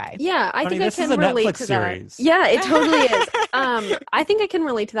any way. Yeah, I think I can relate to series. that. Yeah, it totally is. I think I can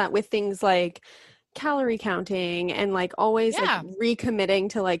relate to that with things like calorie counting and like always like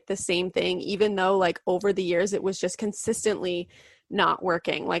recommitting to like the same thing, even though like over the years it was just consistently not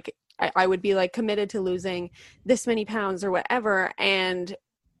working. Like I would be like committed to losing this many pounds or whatever, and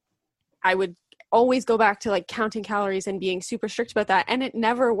I would always go back to like counting calories and being super strict about that, and it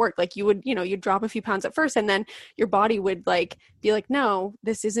never worked. Like you would, you'd drop a few pounds at first and then your body would like be like, no,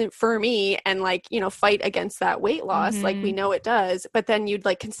 this isn't for me, and like, fight against that weight loss. Like we know it does, but then you'd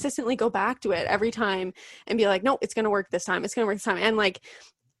like consistently go back to it every time and be like, no, it's going to work this time. It's going to work this time. And like,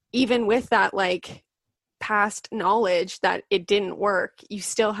 even with that, like past knowledge that it didn't work, you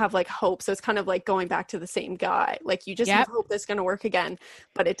still have like hope. So it's kind of like going back to the same guy. Like you just have hope that's going to work again,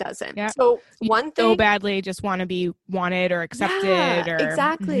 but it doesn't. So one thing, so badly just want to be wanted or accepted.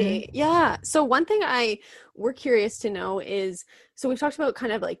 Exactly. Yeah. So one thing we're curious to know is, so we've talked about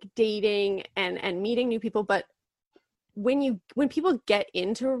kind of like dating and meeting new people, but when people get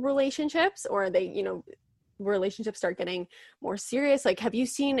into relationships or they, relationships start getting more serious, like have you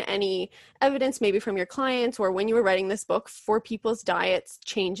seen any evidence maybe from your clients or when you were writing this book for people's diets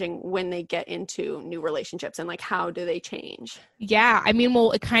changing when they get into new relationships, and like how do they change? Yeah, I mean, well,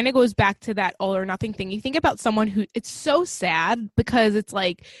 it kind of goes back to that all or nothing thing. You think about someone who, it's so sad because it's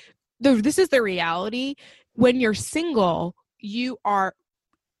like this is the reality. When you're single, you are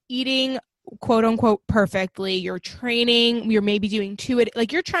eating quote unquote perfectly, you're training, you're maybe doing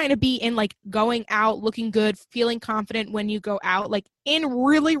like you're trying to be in like going out looking good, feeling confident when you go out, like in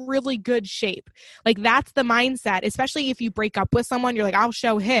really, really good shape. Like that's the mindset, especially if you break up with someone, you're like, I'll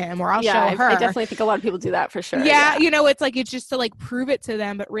show him or I'll show her. I definitely think a lot of people do that for sure. Yeah, it's like, it's just to like prove it to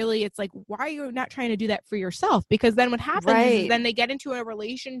them, but really it's like, why are you not trying to do that for yourself? Because then what happens is then they get into a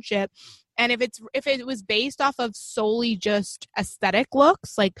relationship, and if it was based off of solely just aesthetic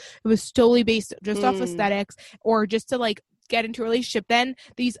looks, like it was solely based just off aesthetics, or just to like get into a relationship, then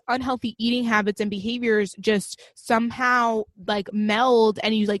these unhealthy eating habits and behaviors just somehow like meld,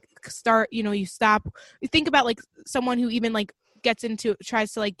 and you like start, you stop. You think about like someone who even like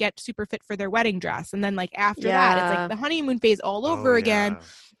tries to like get super fit for their wedding dress, and then like after that it's like the honeymoon phase all over again,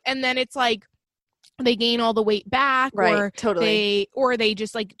 and then it's like they gain all the weight back, or they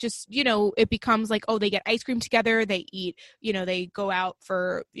just it becomes like, oh, they get ice cream together, they eat, they go out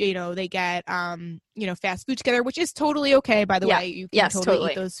for, they get fast food together, which is totally okay, by the way. You can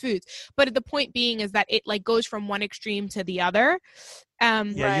totally eat those foods, but the point being is that it like goes from one extreme to the other. You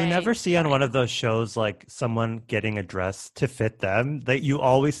never see on one of those shows like someone getting a dress to fit them, that you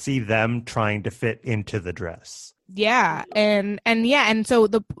always see them trying to fit into the dress. Yeah. And so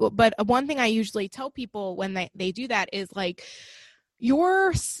but one thing I usually tell people when they do that is like,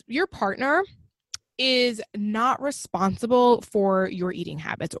 your partner is not responsible for your eating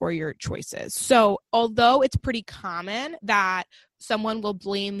habits or your choices. So although it's pretty common that someone will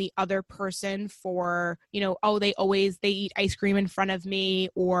blame the other person for, oh, they eat ice cream in front of me,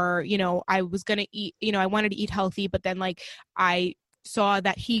 or, I was going to eat, I wanted to eat healthy, but then like I saw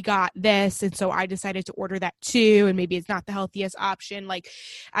that he got this, and so I decided to order that too, and maybe it's not the healthiest option. Like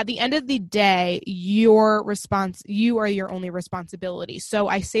at the end of the day, you are your only responsibility. So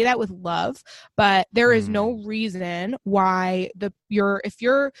I say that with love, but there is no reason why if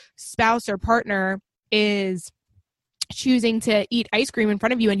your spouse or partner is choosing to eat ice cream in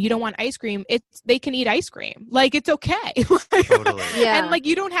front of you and you don't want ice cream, they can eat ice cream. Like, it's okay. Totally. Yeah. And like,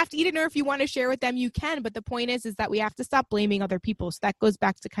 you don't have to eat it, or if you want to share with them, you can. But the point is that we have to stop blaming other people. So that goes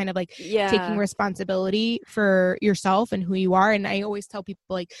back to kind of like taking responsibility for yourself and who you are. And I always tell people,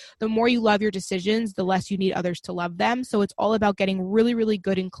 like, the more you love your decisions, the less you need others to love them. So it's all about getting really, really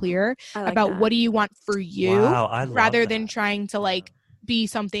good and clear about what do you want for you, rather than trying to like be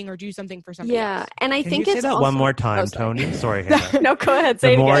something or do something for somebody else. And I think you it's say that also, one more time, Tony? Sorry, Hannah. No, go ahead.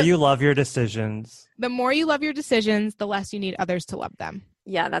 Say the it more again. you love your decisions. The more you love your decisions, the less you need others to love them.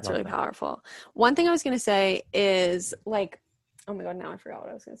 Yeah, that's really powerful. One thing I was going to say is like, oh my God, now I forgot what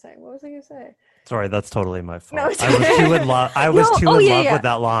I was going to say. What was I going to say? Sorry, that's totally my fault. No, it's I was too in love. I was too in love with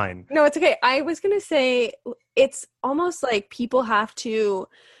that line. No, it's okay. I was going to say it's almost like people have to,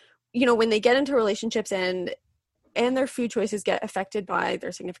 you know, when they get into relationships and their food choices get affected by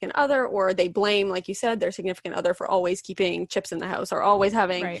their significant other, or they blame, like you said, their significant other for always keeping chips in the house or always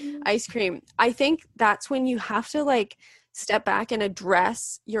having ice cream. I think that's when you have to like step back and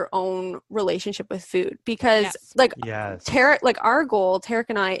address your own relationship with food, because Tarek, like our goal, Tarek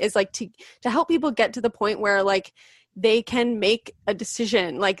and I, is like to help people get to the point where like they can make a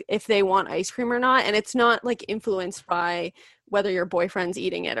decision, like if they want ice cream or not. And it's not like influenced by whether your boyfriend's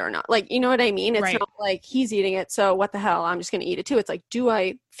eating it or not. Like, you know what I mean? It's not like he's eating it, so what the hell, I'm just going to eat it too. It's like, do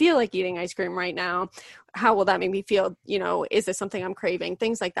I feel like eating ice cream right now? How will that make me feel? You know, is this something I'm craving?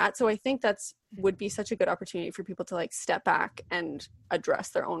 Things like that. So I think would be such a good opportunity for people to like step back and address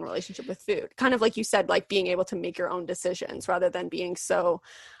their own relationship with food. Kind of like you said, like being able to make your own decisions rather than being so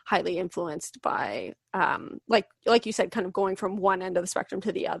highly influenced by, like you said, kind of going from one end of the spectrum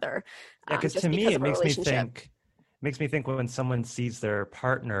to the other. Because to me, it makes me think when someone sees their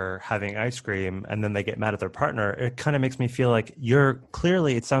partner having ice cream and then they get mad at their partner, it kind of makes me feel like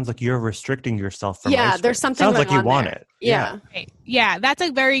it sounds like you're restricting yourself from ice cream. There's something sounds like you want there. it. Yeah, that's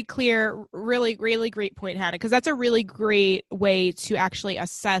a very clear, really, really great point, Hannah, because that's a really great way to actually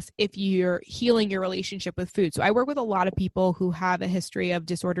assess if you're healing your relationship with food. So I work with a lot of people who have a history of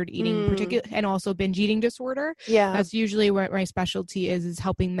disordered eating, and also binge eating disorder. Yeah. That's usually what my specialty is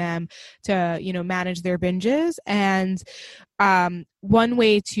helping them to, you know, manage their binges. And one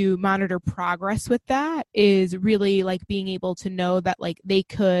way to monitor progress with that is really like being able to know that like they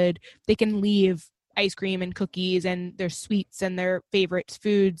can leave ice cream and cookies and their sweets and their favorite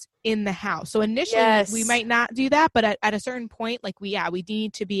foods in the house. So initially we might not do that, but at a certain point, like we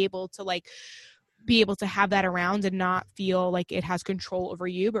need to be able to have that around and not feel like it has control over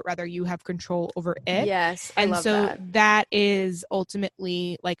you, but rather you have control over it. Yes. And so that is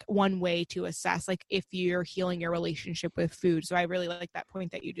ultimately like one way to assess like if you're healing your relationship with food. So I really like that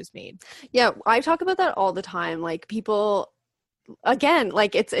point that you just made. Yeah. I talk about that all the time. Like people, again,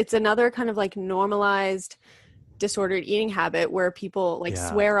 like it's another kind of like normalized disordered eating habit where people like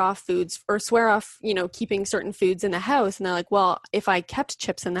swear off foods or swear off, you know, keeping certain foods in the house. And they're like, well, if I kept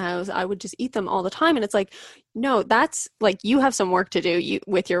chips in the house, I would just eat them all the time. And it's like, no, that's like, you have some work to do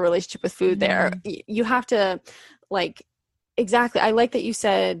with your relationship with food there. You have to like, exactly. I like that you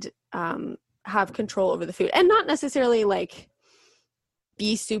said, have control over the food and not necessarily like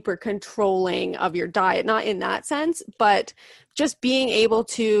be super controlling of your diet, not in that sense, but just being able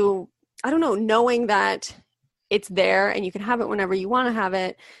to, I don't know, knowing that it's there and you can have it whenever you want to have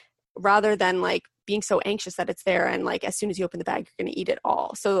it, rather than like being so anxious that it's there and like as soon as you open the bag you're going to eat it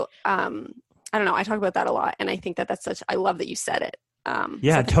all. So I don't know, I talk about that a lot and I think I love that you said it.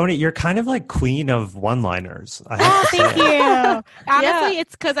 Tony, you're kind of like queen of one-liners. Thank you. Honestly,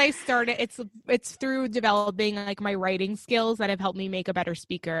 it's because I started. It's through developing like my writing skills that have helped me make a better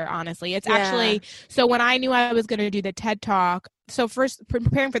speaker. Honestly, it's actually so when I knew I was going to do the TED Talk. So first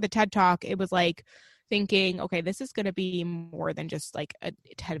preparing for the TED Talk, it was like thinking, okay, this is going to be more than just like a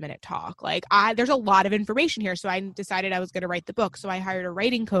 10-minute talk. Like there's a lot of information here. So I decided I was going to write the book. So I hired a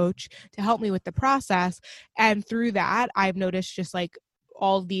writing coach to help me with the process. And through that, I've noticed just like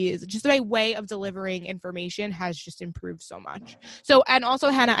all these, just my way of delivering information has just improved so much. So, and also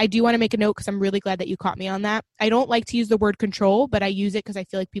Hannah, I do want to make a note because I'm really glad that you caught me on that. I don't like to use the word control, but I use it because I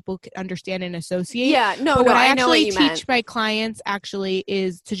feel like people can understand and associate. Yeah, but what I actually teach my clients actually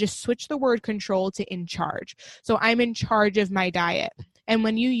is to just switch the word control to in charge. So I'm in charge of my diet. And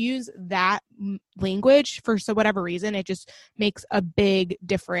when you use that language for whatever reason, it just makes a big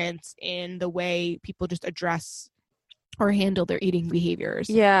difference in the way people just address or handle their eating behaviors.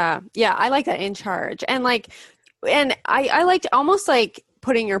 Yeah. I like that, in charge. And like, and I liked almost like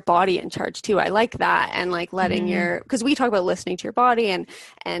putting your body in charge too. I like that. And like letting because we talk about listening to your body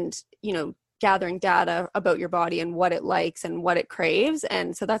and, you know, gathering data about your body and what it likes and what it craves.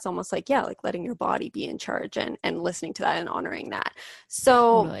 And so that's almost like, yeah, like letting your body be in charge and listening to that and honoring that.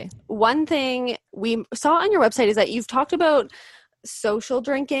 So Totally. one thing we saw on your website is that you've talked about social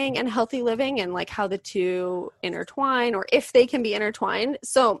drinking and healthy living and like how the two intertwine, or if they can be intertwined.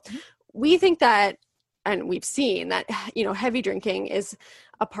 So we think that, and we've seen that, you know, heavy drinking is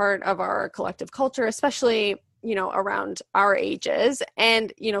a part of our collective culture, especially, you know, around our ages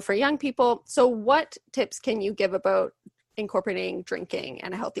and, you know, for young people. So what tips can you give about incorporating drinking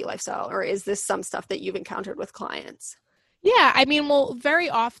and a healthy lifestyle? Or is this some stuff that you've encountered with clients? Yeah, I mean, well,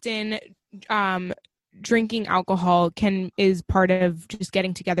 very often drinking alcohol is part of just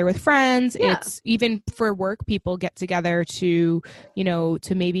getting together with friends. Yeah. It's even for work, people get together to, you know,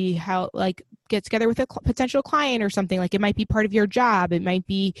 to maybe get together with a potential client or something. Like it might be part of your job. It might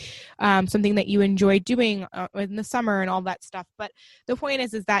be something that you enjoy doing in the summer and all that stuff. But the point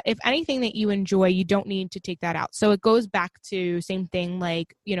is that if anything that you enjoy, you don't need to take that out. So it goes back to same thing,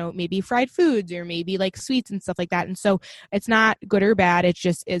 like, you know, maybe fried foods or maybe like sweets and stuff like that. And so it's not good or bad. It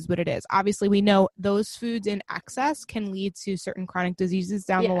just is what it is. Obviously, we know those foods in excess can lead to certain chronic diseases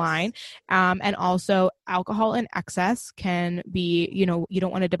down the line. And also alcohol in excess can be, you know, you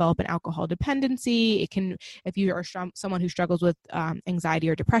don't want to develop an alcohol dependency. It can, if you are someone who struggles with anxiety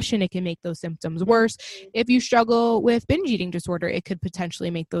or depression, it can make those symptoms worse. If you struggle with binge eating disorder, it could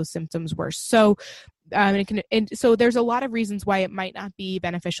potentially make those symptoms worse. So so there's a lot of reasons why it might not be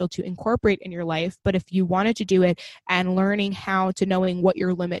beneficial to incorporate in your life, but if you wanted to do it and learning how to knowing what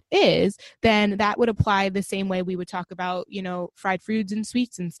your limit is, then that would apply the same way we would talk about, you know, fried foods and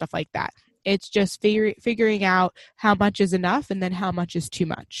sweets and stuff like that. It's just figuring out how much is enough and then how much is too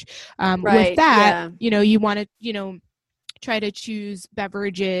much. With that, you know, you want to, you know, try to choose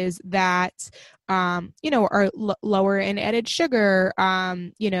beverages that, you know, are lower in added sugar,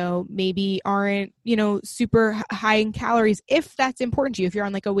 you know, maybe aren't, you know, super high in calories, if that's important to you, if you're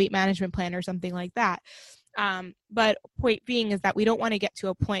on like a weight management plan or something like that. But point being is that we don't want to get to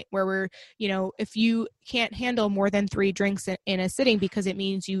a point where we're, you know, if you can't handle more than 3 drinks in a sitting because it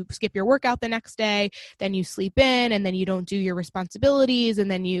means you skip your workout the next day, then you sleep in and then you don't do your responsibilities.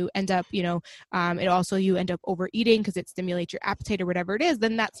 And then you end up, you know, you end up overeating because it stimulates your appetite or whatever it is,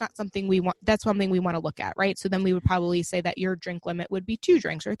 then that's not something we want. That's something we want to look at. Right. So then we would probably say that your drink limit would be 2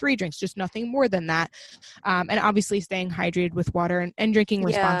 drinks or 3 drinks, just nothing more than that. And obviously staying hydrated with water and drinking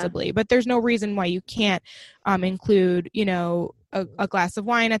responsibly, but there's no reason why you can't include, you know, a glass of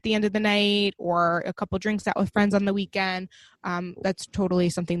wine at the end of the night or a couple drinks out with friends on the weekend. That's totally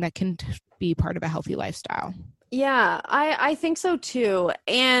something that can be part of a healthy lifestyle. Yeah, I think so too.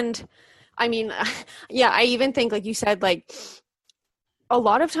 And I mean, yeah, I even think, like you said, like a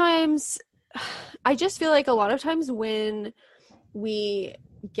lot of times, I just feel like a lot of times when we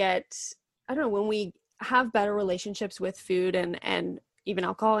get, I don't know, when we have better relationships with food and even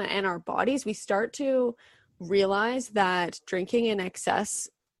alcohol and our bodies, we start to realize that drinking in excess,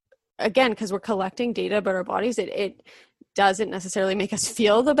 again, because we're collecting data about our bodies, it doesn't necessarily make us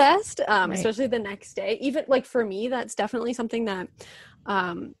feel the best, right. Especially the next day. Even like for me, that's definitely something that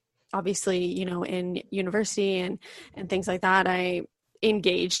obviously, you know, in university and things like that, I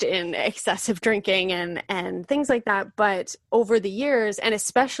engaged in excessive drinking and things like that. But over the years, and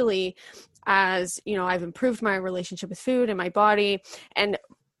especially as, you know, I've improved my relationship with food and my body and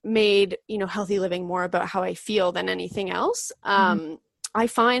made, you know, healthy living more about how I feel than anything else. I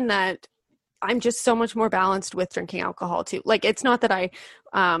find that I'm just so much more balanced with drinking alcohol too. Like, it's not that I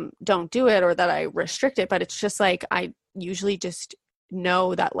don't do it or that I restrict it, but it's just like, I usually just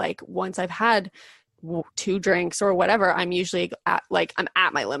know that like once I've had 2 drinks or whatever, I'm usually I'm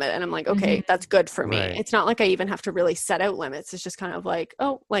at my limit and I'm like, okay, that's good for me. Right. It's not like I even have to really set out limits. It's just kind of like,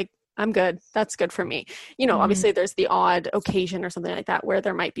 oh, like I'm good. That's good for me. You know, obviously there's the odd occasion or something like that where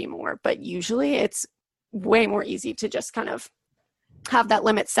there might be more, but usually it's way more easy to just kind of have that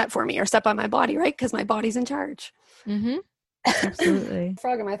limit set for me or set by my body, right? Because my body's in charge. Absolutely.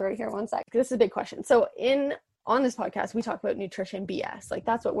 Frog in my throat here, one sec. This is a big question. So on this podcast, we talk about nutrition BS. Like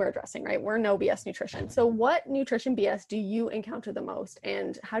that's what we're addressing, right? We're no BS nutrition. So what nutrition BS do you encounter the most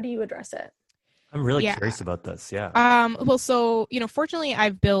and how do you address it? I'm really curious about this. Yeah. Well, so, you know, fortunately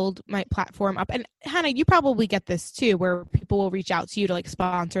I've built my platform up, and Hannah, you probably get this too, where people will reach out to you to like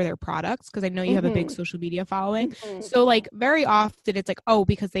sponsor their products. Cause I know you have a big social media following. So like very often it's like, oh,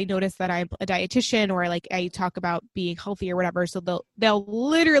 because they notice that I'm a dietitian or like I talk about being healthy or whatever. So they'll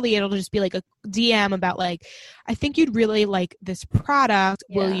literally, it'll just be like a DM about like, I think you'd really like this product.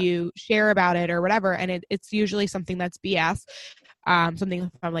 Will you share about it or whatever? And it's usually something that's BS.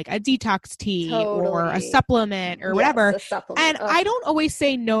 something from like a detox tea or a Totally. supplement or Yes, whatever. a supplement. And Ugh. I don't always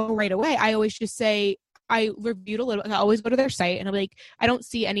say no right away. I always just say, I reviewed a little, I always go to their site and I'm like, I don't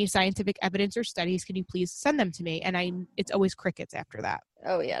see any scientific evidence or studies. Can you please send them to me? And it's always crickets after that.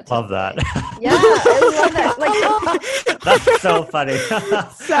 Oh yeah. Love that. Yeah, I love that. Like, That's so funny.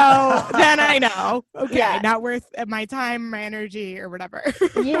 So then I know, okay, Yeah. not worth my time, my energy or whatever.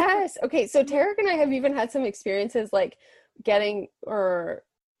 yes. Okay. So Tarek and I have even had some experiences like getting or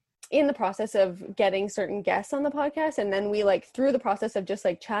in the process of getting certain guests on the podcast. And then we like through the process of just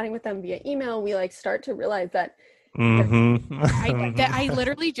like chatting with them via email, we like start to realize that I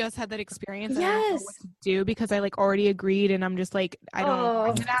literally just had that experience. And I don't know yes. what to do because I like already agreed and I'm just like, I don't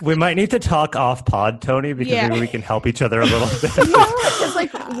know. Oh. We might need to talk off pod, Tony, because Yeah. maybe we can help each other a little bit. Yeah, because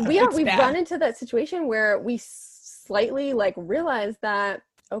like It's we've bad. run into that situation where we slightly like realize that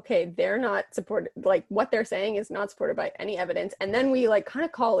okay, they're not supported, like what they're saying is not supported by any evidence, and then we like kind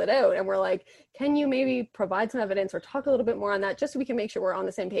of call it out and we're like, can you maybe provide some evidence or talk a little bit more on that just so we can make sure we're on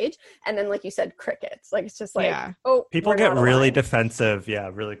the same page? And then like you said, crickets, like it's just like Yeah. oh, People we're get not really aligned. defensive,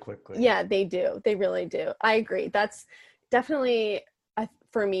 really quickly. Yeah, they do. They really do. I agree. That's definitely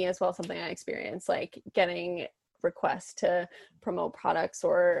for me as well something I experienced, like getting requests to promote products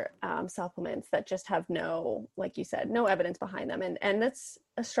or supplements that just have no, like you said, no evidence behind them, and that's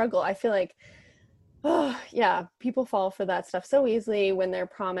a struggle. I feel like oh yeah, people fall for that stuff so easily when they're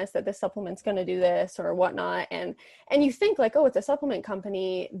promised that this supplement's going to do this or whatnot, and you think like, oh, it's a supplement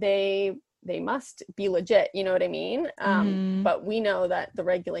company, they must be legit, you know what I mean? But we know that the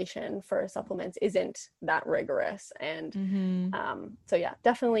regulation for supplements isn't that rigorous, and so yeah,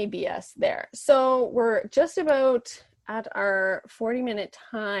 definitely BS there. So we're just about at our 40-minute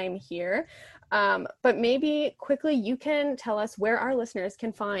time here, but maybe quickly you can tell us where our listeners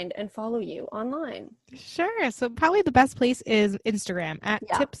can find and follow you online. Sure. So probably the best place is Instagram at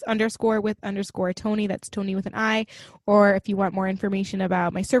tips_with_Tony. That's Tony with an I. Or if you want more information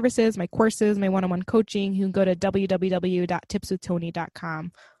about my services, my courses, my one-on-one coaching, you can go to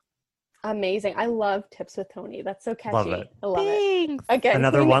www.tipswithtony.com. Amazing. I love Tips with Tony. That's so catchy. Love it. I love it. Thanks. Again,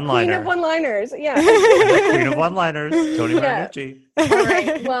 Another queen one-liner. of one-liners. Yeah. Queen of one-liners, Tony Yeah. Marinucci. All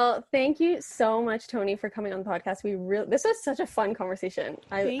right. Well, thank you so much, Tony, for coming on the podcast. This was such a fun conversation.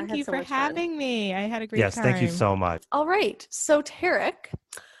 I Thank had you so for much fun. having me. I had a great Yes, time. thank you so much. All right. So, Tarek,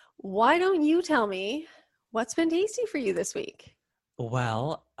 why don't you tell me what's been tasty for you this week?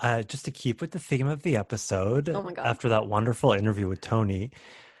 Well, just to keep with the theme of the episode, Oh my God. after that wonderful interview with Tony,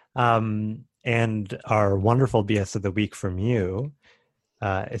 and our wonderful BS of the week from you,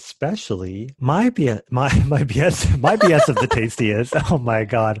 especially my BS of the tastiest. Oh my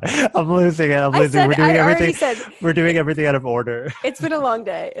God, I'm losing it. We're doing everything out of order. It's been a long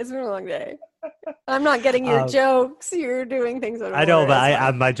day. I'm not getting your jokes. You're doing things out of I know, order.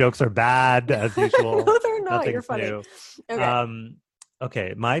 but my jokes are bad as usual. No, they're not. You're Nothing's funny. new. Okay.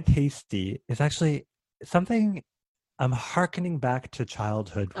 Okay, my tasty is actually something I'm hearkening back to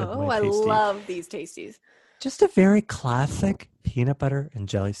childhood with Oh, my I tasty. love these tasties. Just a very classic peanut butter and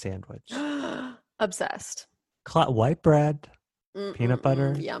jelly sandwich. Obsessed. White bread, peanut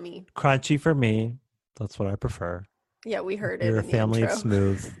butter, Yummy. crunchy for me. That's what I prefer. Yeah, we heard If you're it a in family the of intro.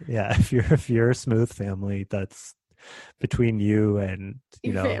 smooth. Yeah, if you're a smooth family, that's between you and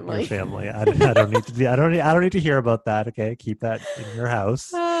Your family. your family. I don't need to I don't need to hear about that. Okay, keep that in your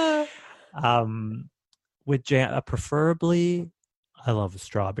house. With jam, preferably, I love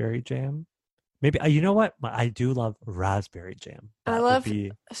strawberry jam. Maybe you know what? I do love raspberry jam. I That love would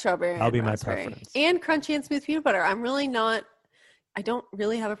be, strawberry. that'll and be my raspberry. preference. And crunchy and smooth peanut butter. I don't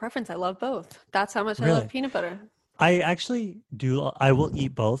really have a preference. I love both. That's how much I Really? love peanut butter. I actually do. I will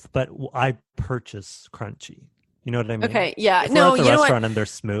eat both, but I purchase crunchy. You know what I mean? Okay, yeah. If No, we're at the you know what? restaurant and they're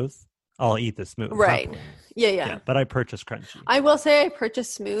smooth, I'll eat the smooth. Right. happily. Yeah. But I purchase crunchy. I will say I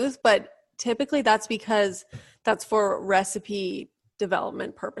purchase smooth, but typically that's because that's for recipe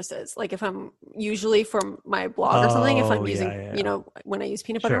development purposes. Like if I'm usually from my blog or something, if I'm Oh, using, yeah. when I use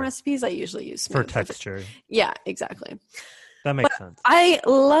peanut butter Sure. recipes, I usually use For smooth. texture. Yeah, exactly. That makes sense. I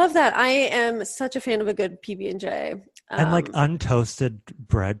love that. I am such a fan of a good PB&J. And like untoasted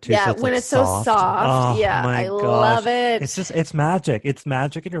bread too. yeah, so it's when like it's so soft. Oh, Yeah, my I gosh. love it. It's magic. It's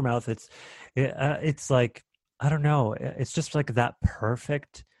magic in your mouth. It's like, I don't know. It's just like that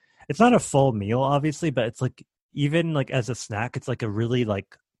perfect. It's not a full meal, obviously, but it's like even like as a snack, it's like a really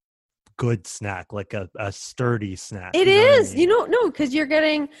like good snack, like a sturdy snack. It you know what I is. mean? No, because you're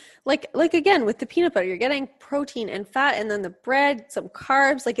getting like again with the peanut butter, you're getting protein and fat, and then the bread, some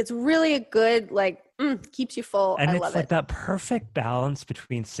carbs. Like it's really a good keeps you full. And I it's love like it. that perfect balance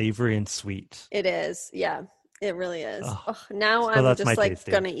between savory and sweet. It is. Yeah. It really is. Oh, Ugh, now so I'm that's my just like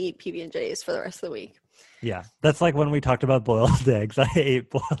tasty. gonna eat PB&Js for the rest of the week. Yeah, that's like when we talked about boiled eggs. I ate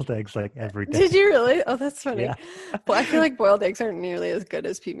boiled eggs like every day. Did you really? Oh, that's funny. Yeah. Well, I feel like boiled eggs aren't nearly as good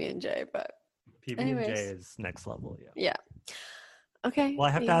as PB&J, but PB&J anyways. is next level. Yeah. Yeah. Okay. Well,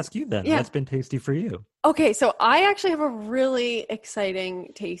 I have to ask you then. Yeah. What's been tasty for you? Okay, so I actually have a really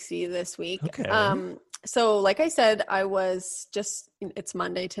exciting tasty this week. Okay. So like I said, it's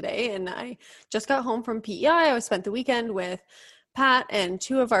Monday today, and I just got home from PEI. I spent the weekend with Pat and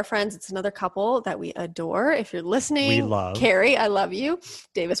two of our friends. It's another couple that we adore. If you're listening, We love. Carrie, I love you.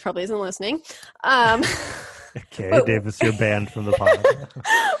 Davis probably isn't listening. Okay, Davis, you're banned from the pod.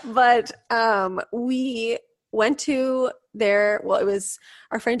 But we went to it was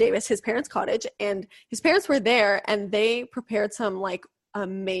our friend Davis, his parents' cottage, and his parents were there, and they prepared some like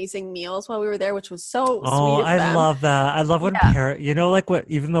amazing meals while we were there, which was so sweet of I them. love that. I love when parents, like what,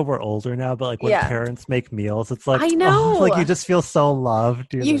 even though we're older now, but like when parents make meals, it's like, I know. like you just feel so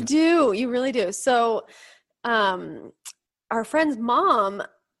loved. You do. You really do. So our friend's mom,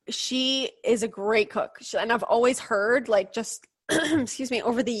 she is a great cook. And I've always heard like just, excuse me,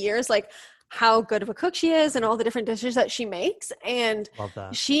 over the years, like how good of a cook she is and all the different dishes that she makes. And Love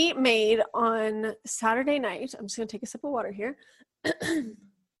that. she made on Saturday night, I'm just going to take a sip of water here.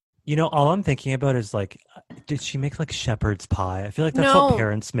 All I'm thinking about is like, did she make like shepherd's pie? I feel like that's No. what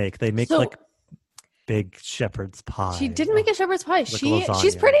parents make. They make like big shepherd's pie. She didn't make a shepherd's pie. Like She's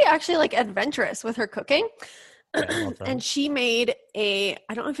lasagna. pretty actually like adventurous with her cooking. Yeah, I love that. And she made I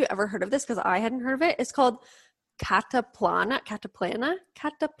don't know if you ever heard of this because I hadn't heard of it. It's called cataplana.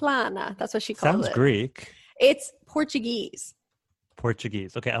 That's what she calls it. Sounds Greek. It's Portuguese.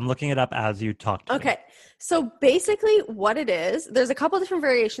 Okay, I'm looking it up as you talk to me. Okay. So basically what it is, there's a couple different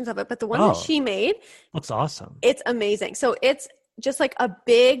variations of it, but the one that she made, looks awesome. it's amazing. So it's just like a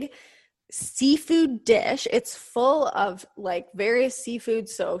big seafood dish. It's full of like various seafoods,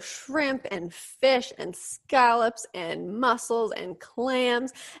 so shrimp and fish and scallops and mussels and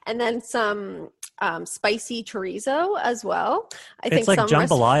clams, and then some spicy chorizo as well. I think like some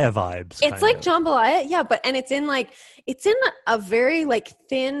jambalaya vibes. It's like jambalaya, yeah, but and it's in a very like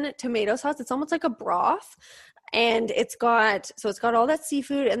thin tomato sauce. It's almost like a broth. And it's got all that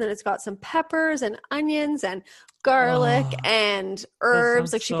seafood, and then it's got some peppers and onions and garlic and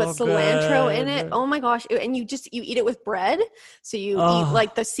herbs. Like she put cilantro in it. Oh my gosh. And you eat it with bread. So you eat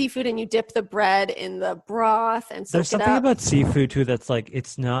like the seafood and you dip the bread in the broth and soak There's it something up. about seafood too that's like,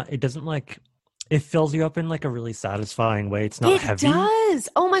 it doesn't like, it fills you up in like a really satisfying way. It's not heavy. It does.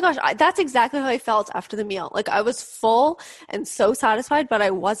 Oh my gosh. That's exactly how I felt after the meal. Like I was full and so satisfied, but I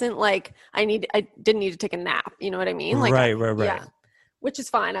wasn't like, I didn't need to take a nap. You know what I mean? Like, right. Yeah. Which is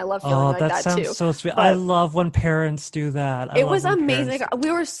fine. I love feeling like that sounds too. So sweet. But I love when parents do that. It was amazing.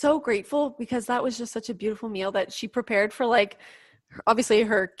 We were so grateful because that was just such a beautiful meal that she prepared for like obviously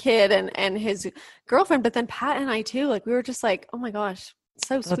her kid and his girlfriend, but then Pat and I too. Like we were just like, oh my gosh,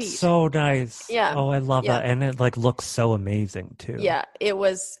 so sweet. That's so nice. Yeah. Oh, I love that. And it like looks so amazing too. Yeah, it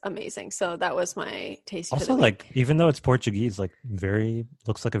was amazing. So that was my tasty. Also, like even though it's Portuguese, like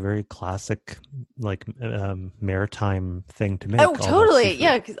looks like a very classic like maritime thing to make. Oh, totally.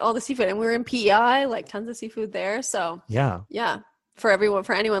 Yeah, because all the seafood, and we were in PEI, like tons of seafood there. So yeah. For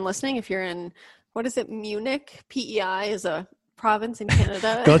anyone listening, if you're in what is it, Munich? PEI is a province in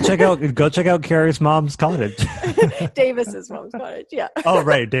Canada. Go check out Carrie's mom's cottage. Davis's mom's cottage. Yeah. Oh,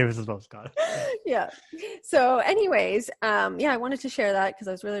 right. Davis's mom's cottage. Yeah. So anyways, I wanted to share that because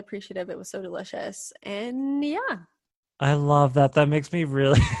I was really appreciative. It was so delicious. And yeah. I love that. That makes me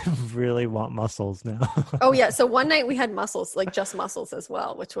really, really want mussels now. Oh yeah. So one night we had mussels, like just mussels as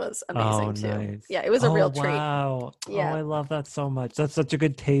well, which was amazing too. Nice. Yeah, it was a real treat. Wow. Yeah. Oh, I love that so much. That's such a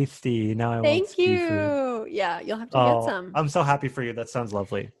good tasty. Now I want Thank you. seafood. Yeah, you'll have to get some. I'm so happy for you. That sounds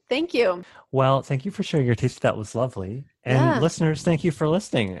lovely. Thank you. Well, thank you for sharing your taste. That was lovely. And listeners, thank you for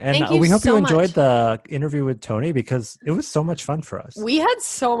listening. And Thank you we hope so you enjoyed much. the interview with Tony because it was so much fun for us. We had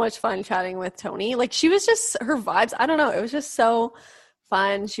so much fun chatting with Tony. Like she was just her vibes. I don't know. It was just so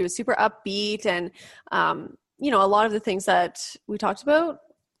fun. She was super upbeat and a lot of the things that we talked about,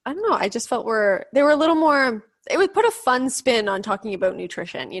 I don't know. I just felt they were a little more, it would put a fun spin on talking about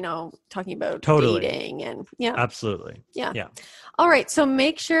nutrition, talking about dating and Absolutely. Yeah. All right. So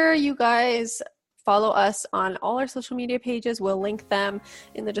make sure you guys follow us on all our social media pages. We'll link them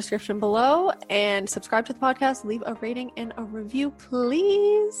in the description below and subscribe to the podcast. Leave a rating and a review,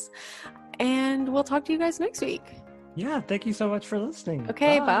 please. And we'll talk to you guys next week. Yeah. Thank you so much for listening.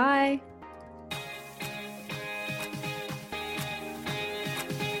 Okay. Bye.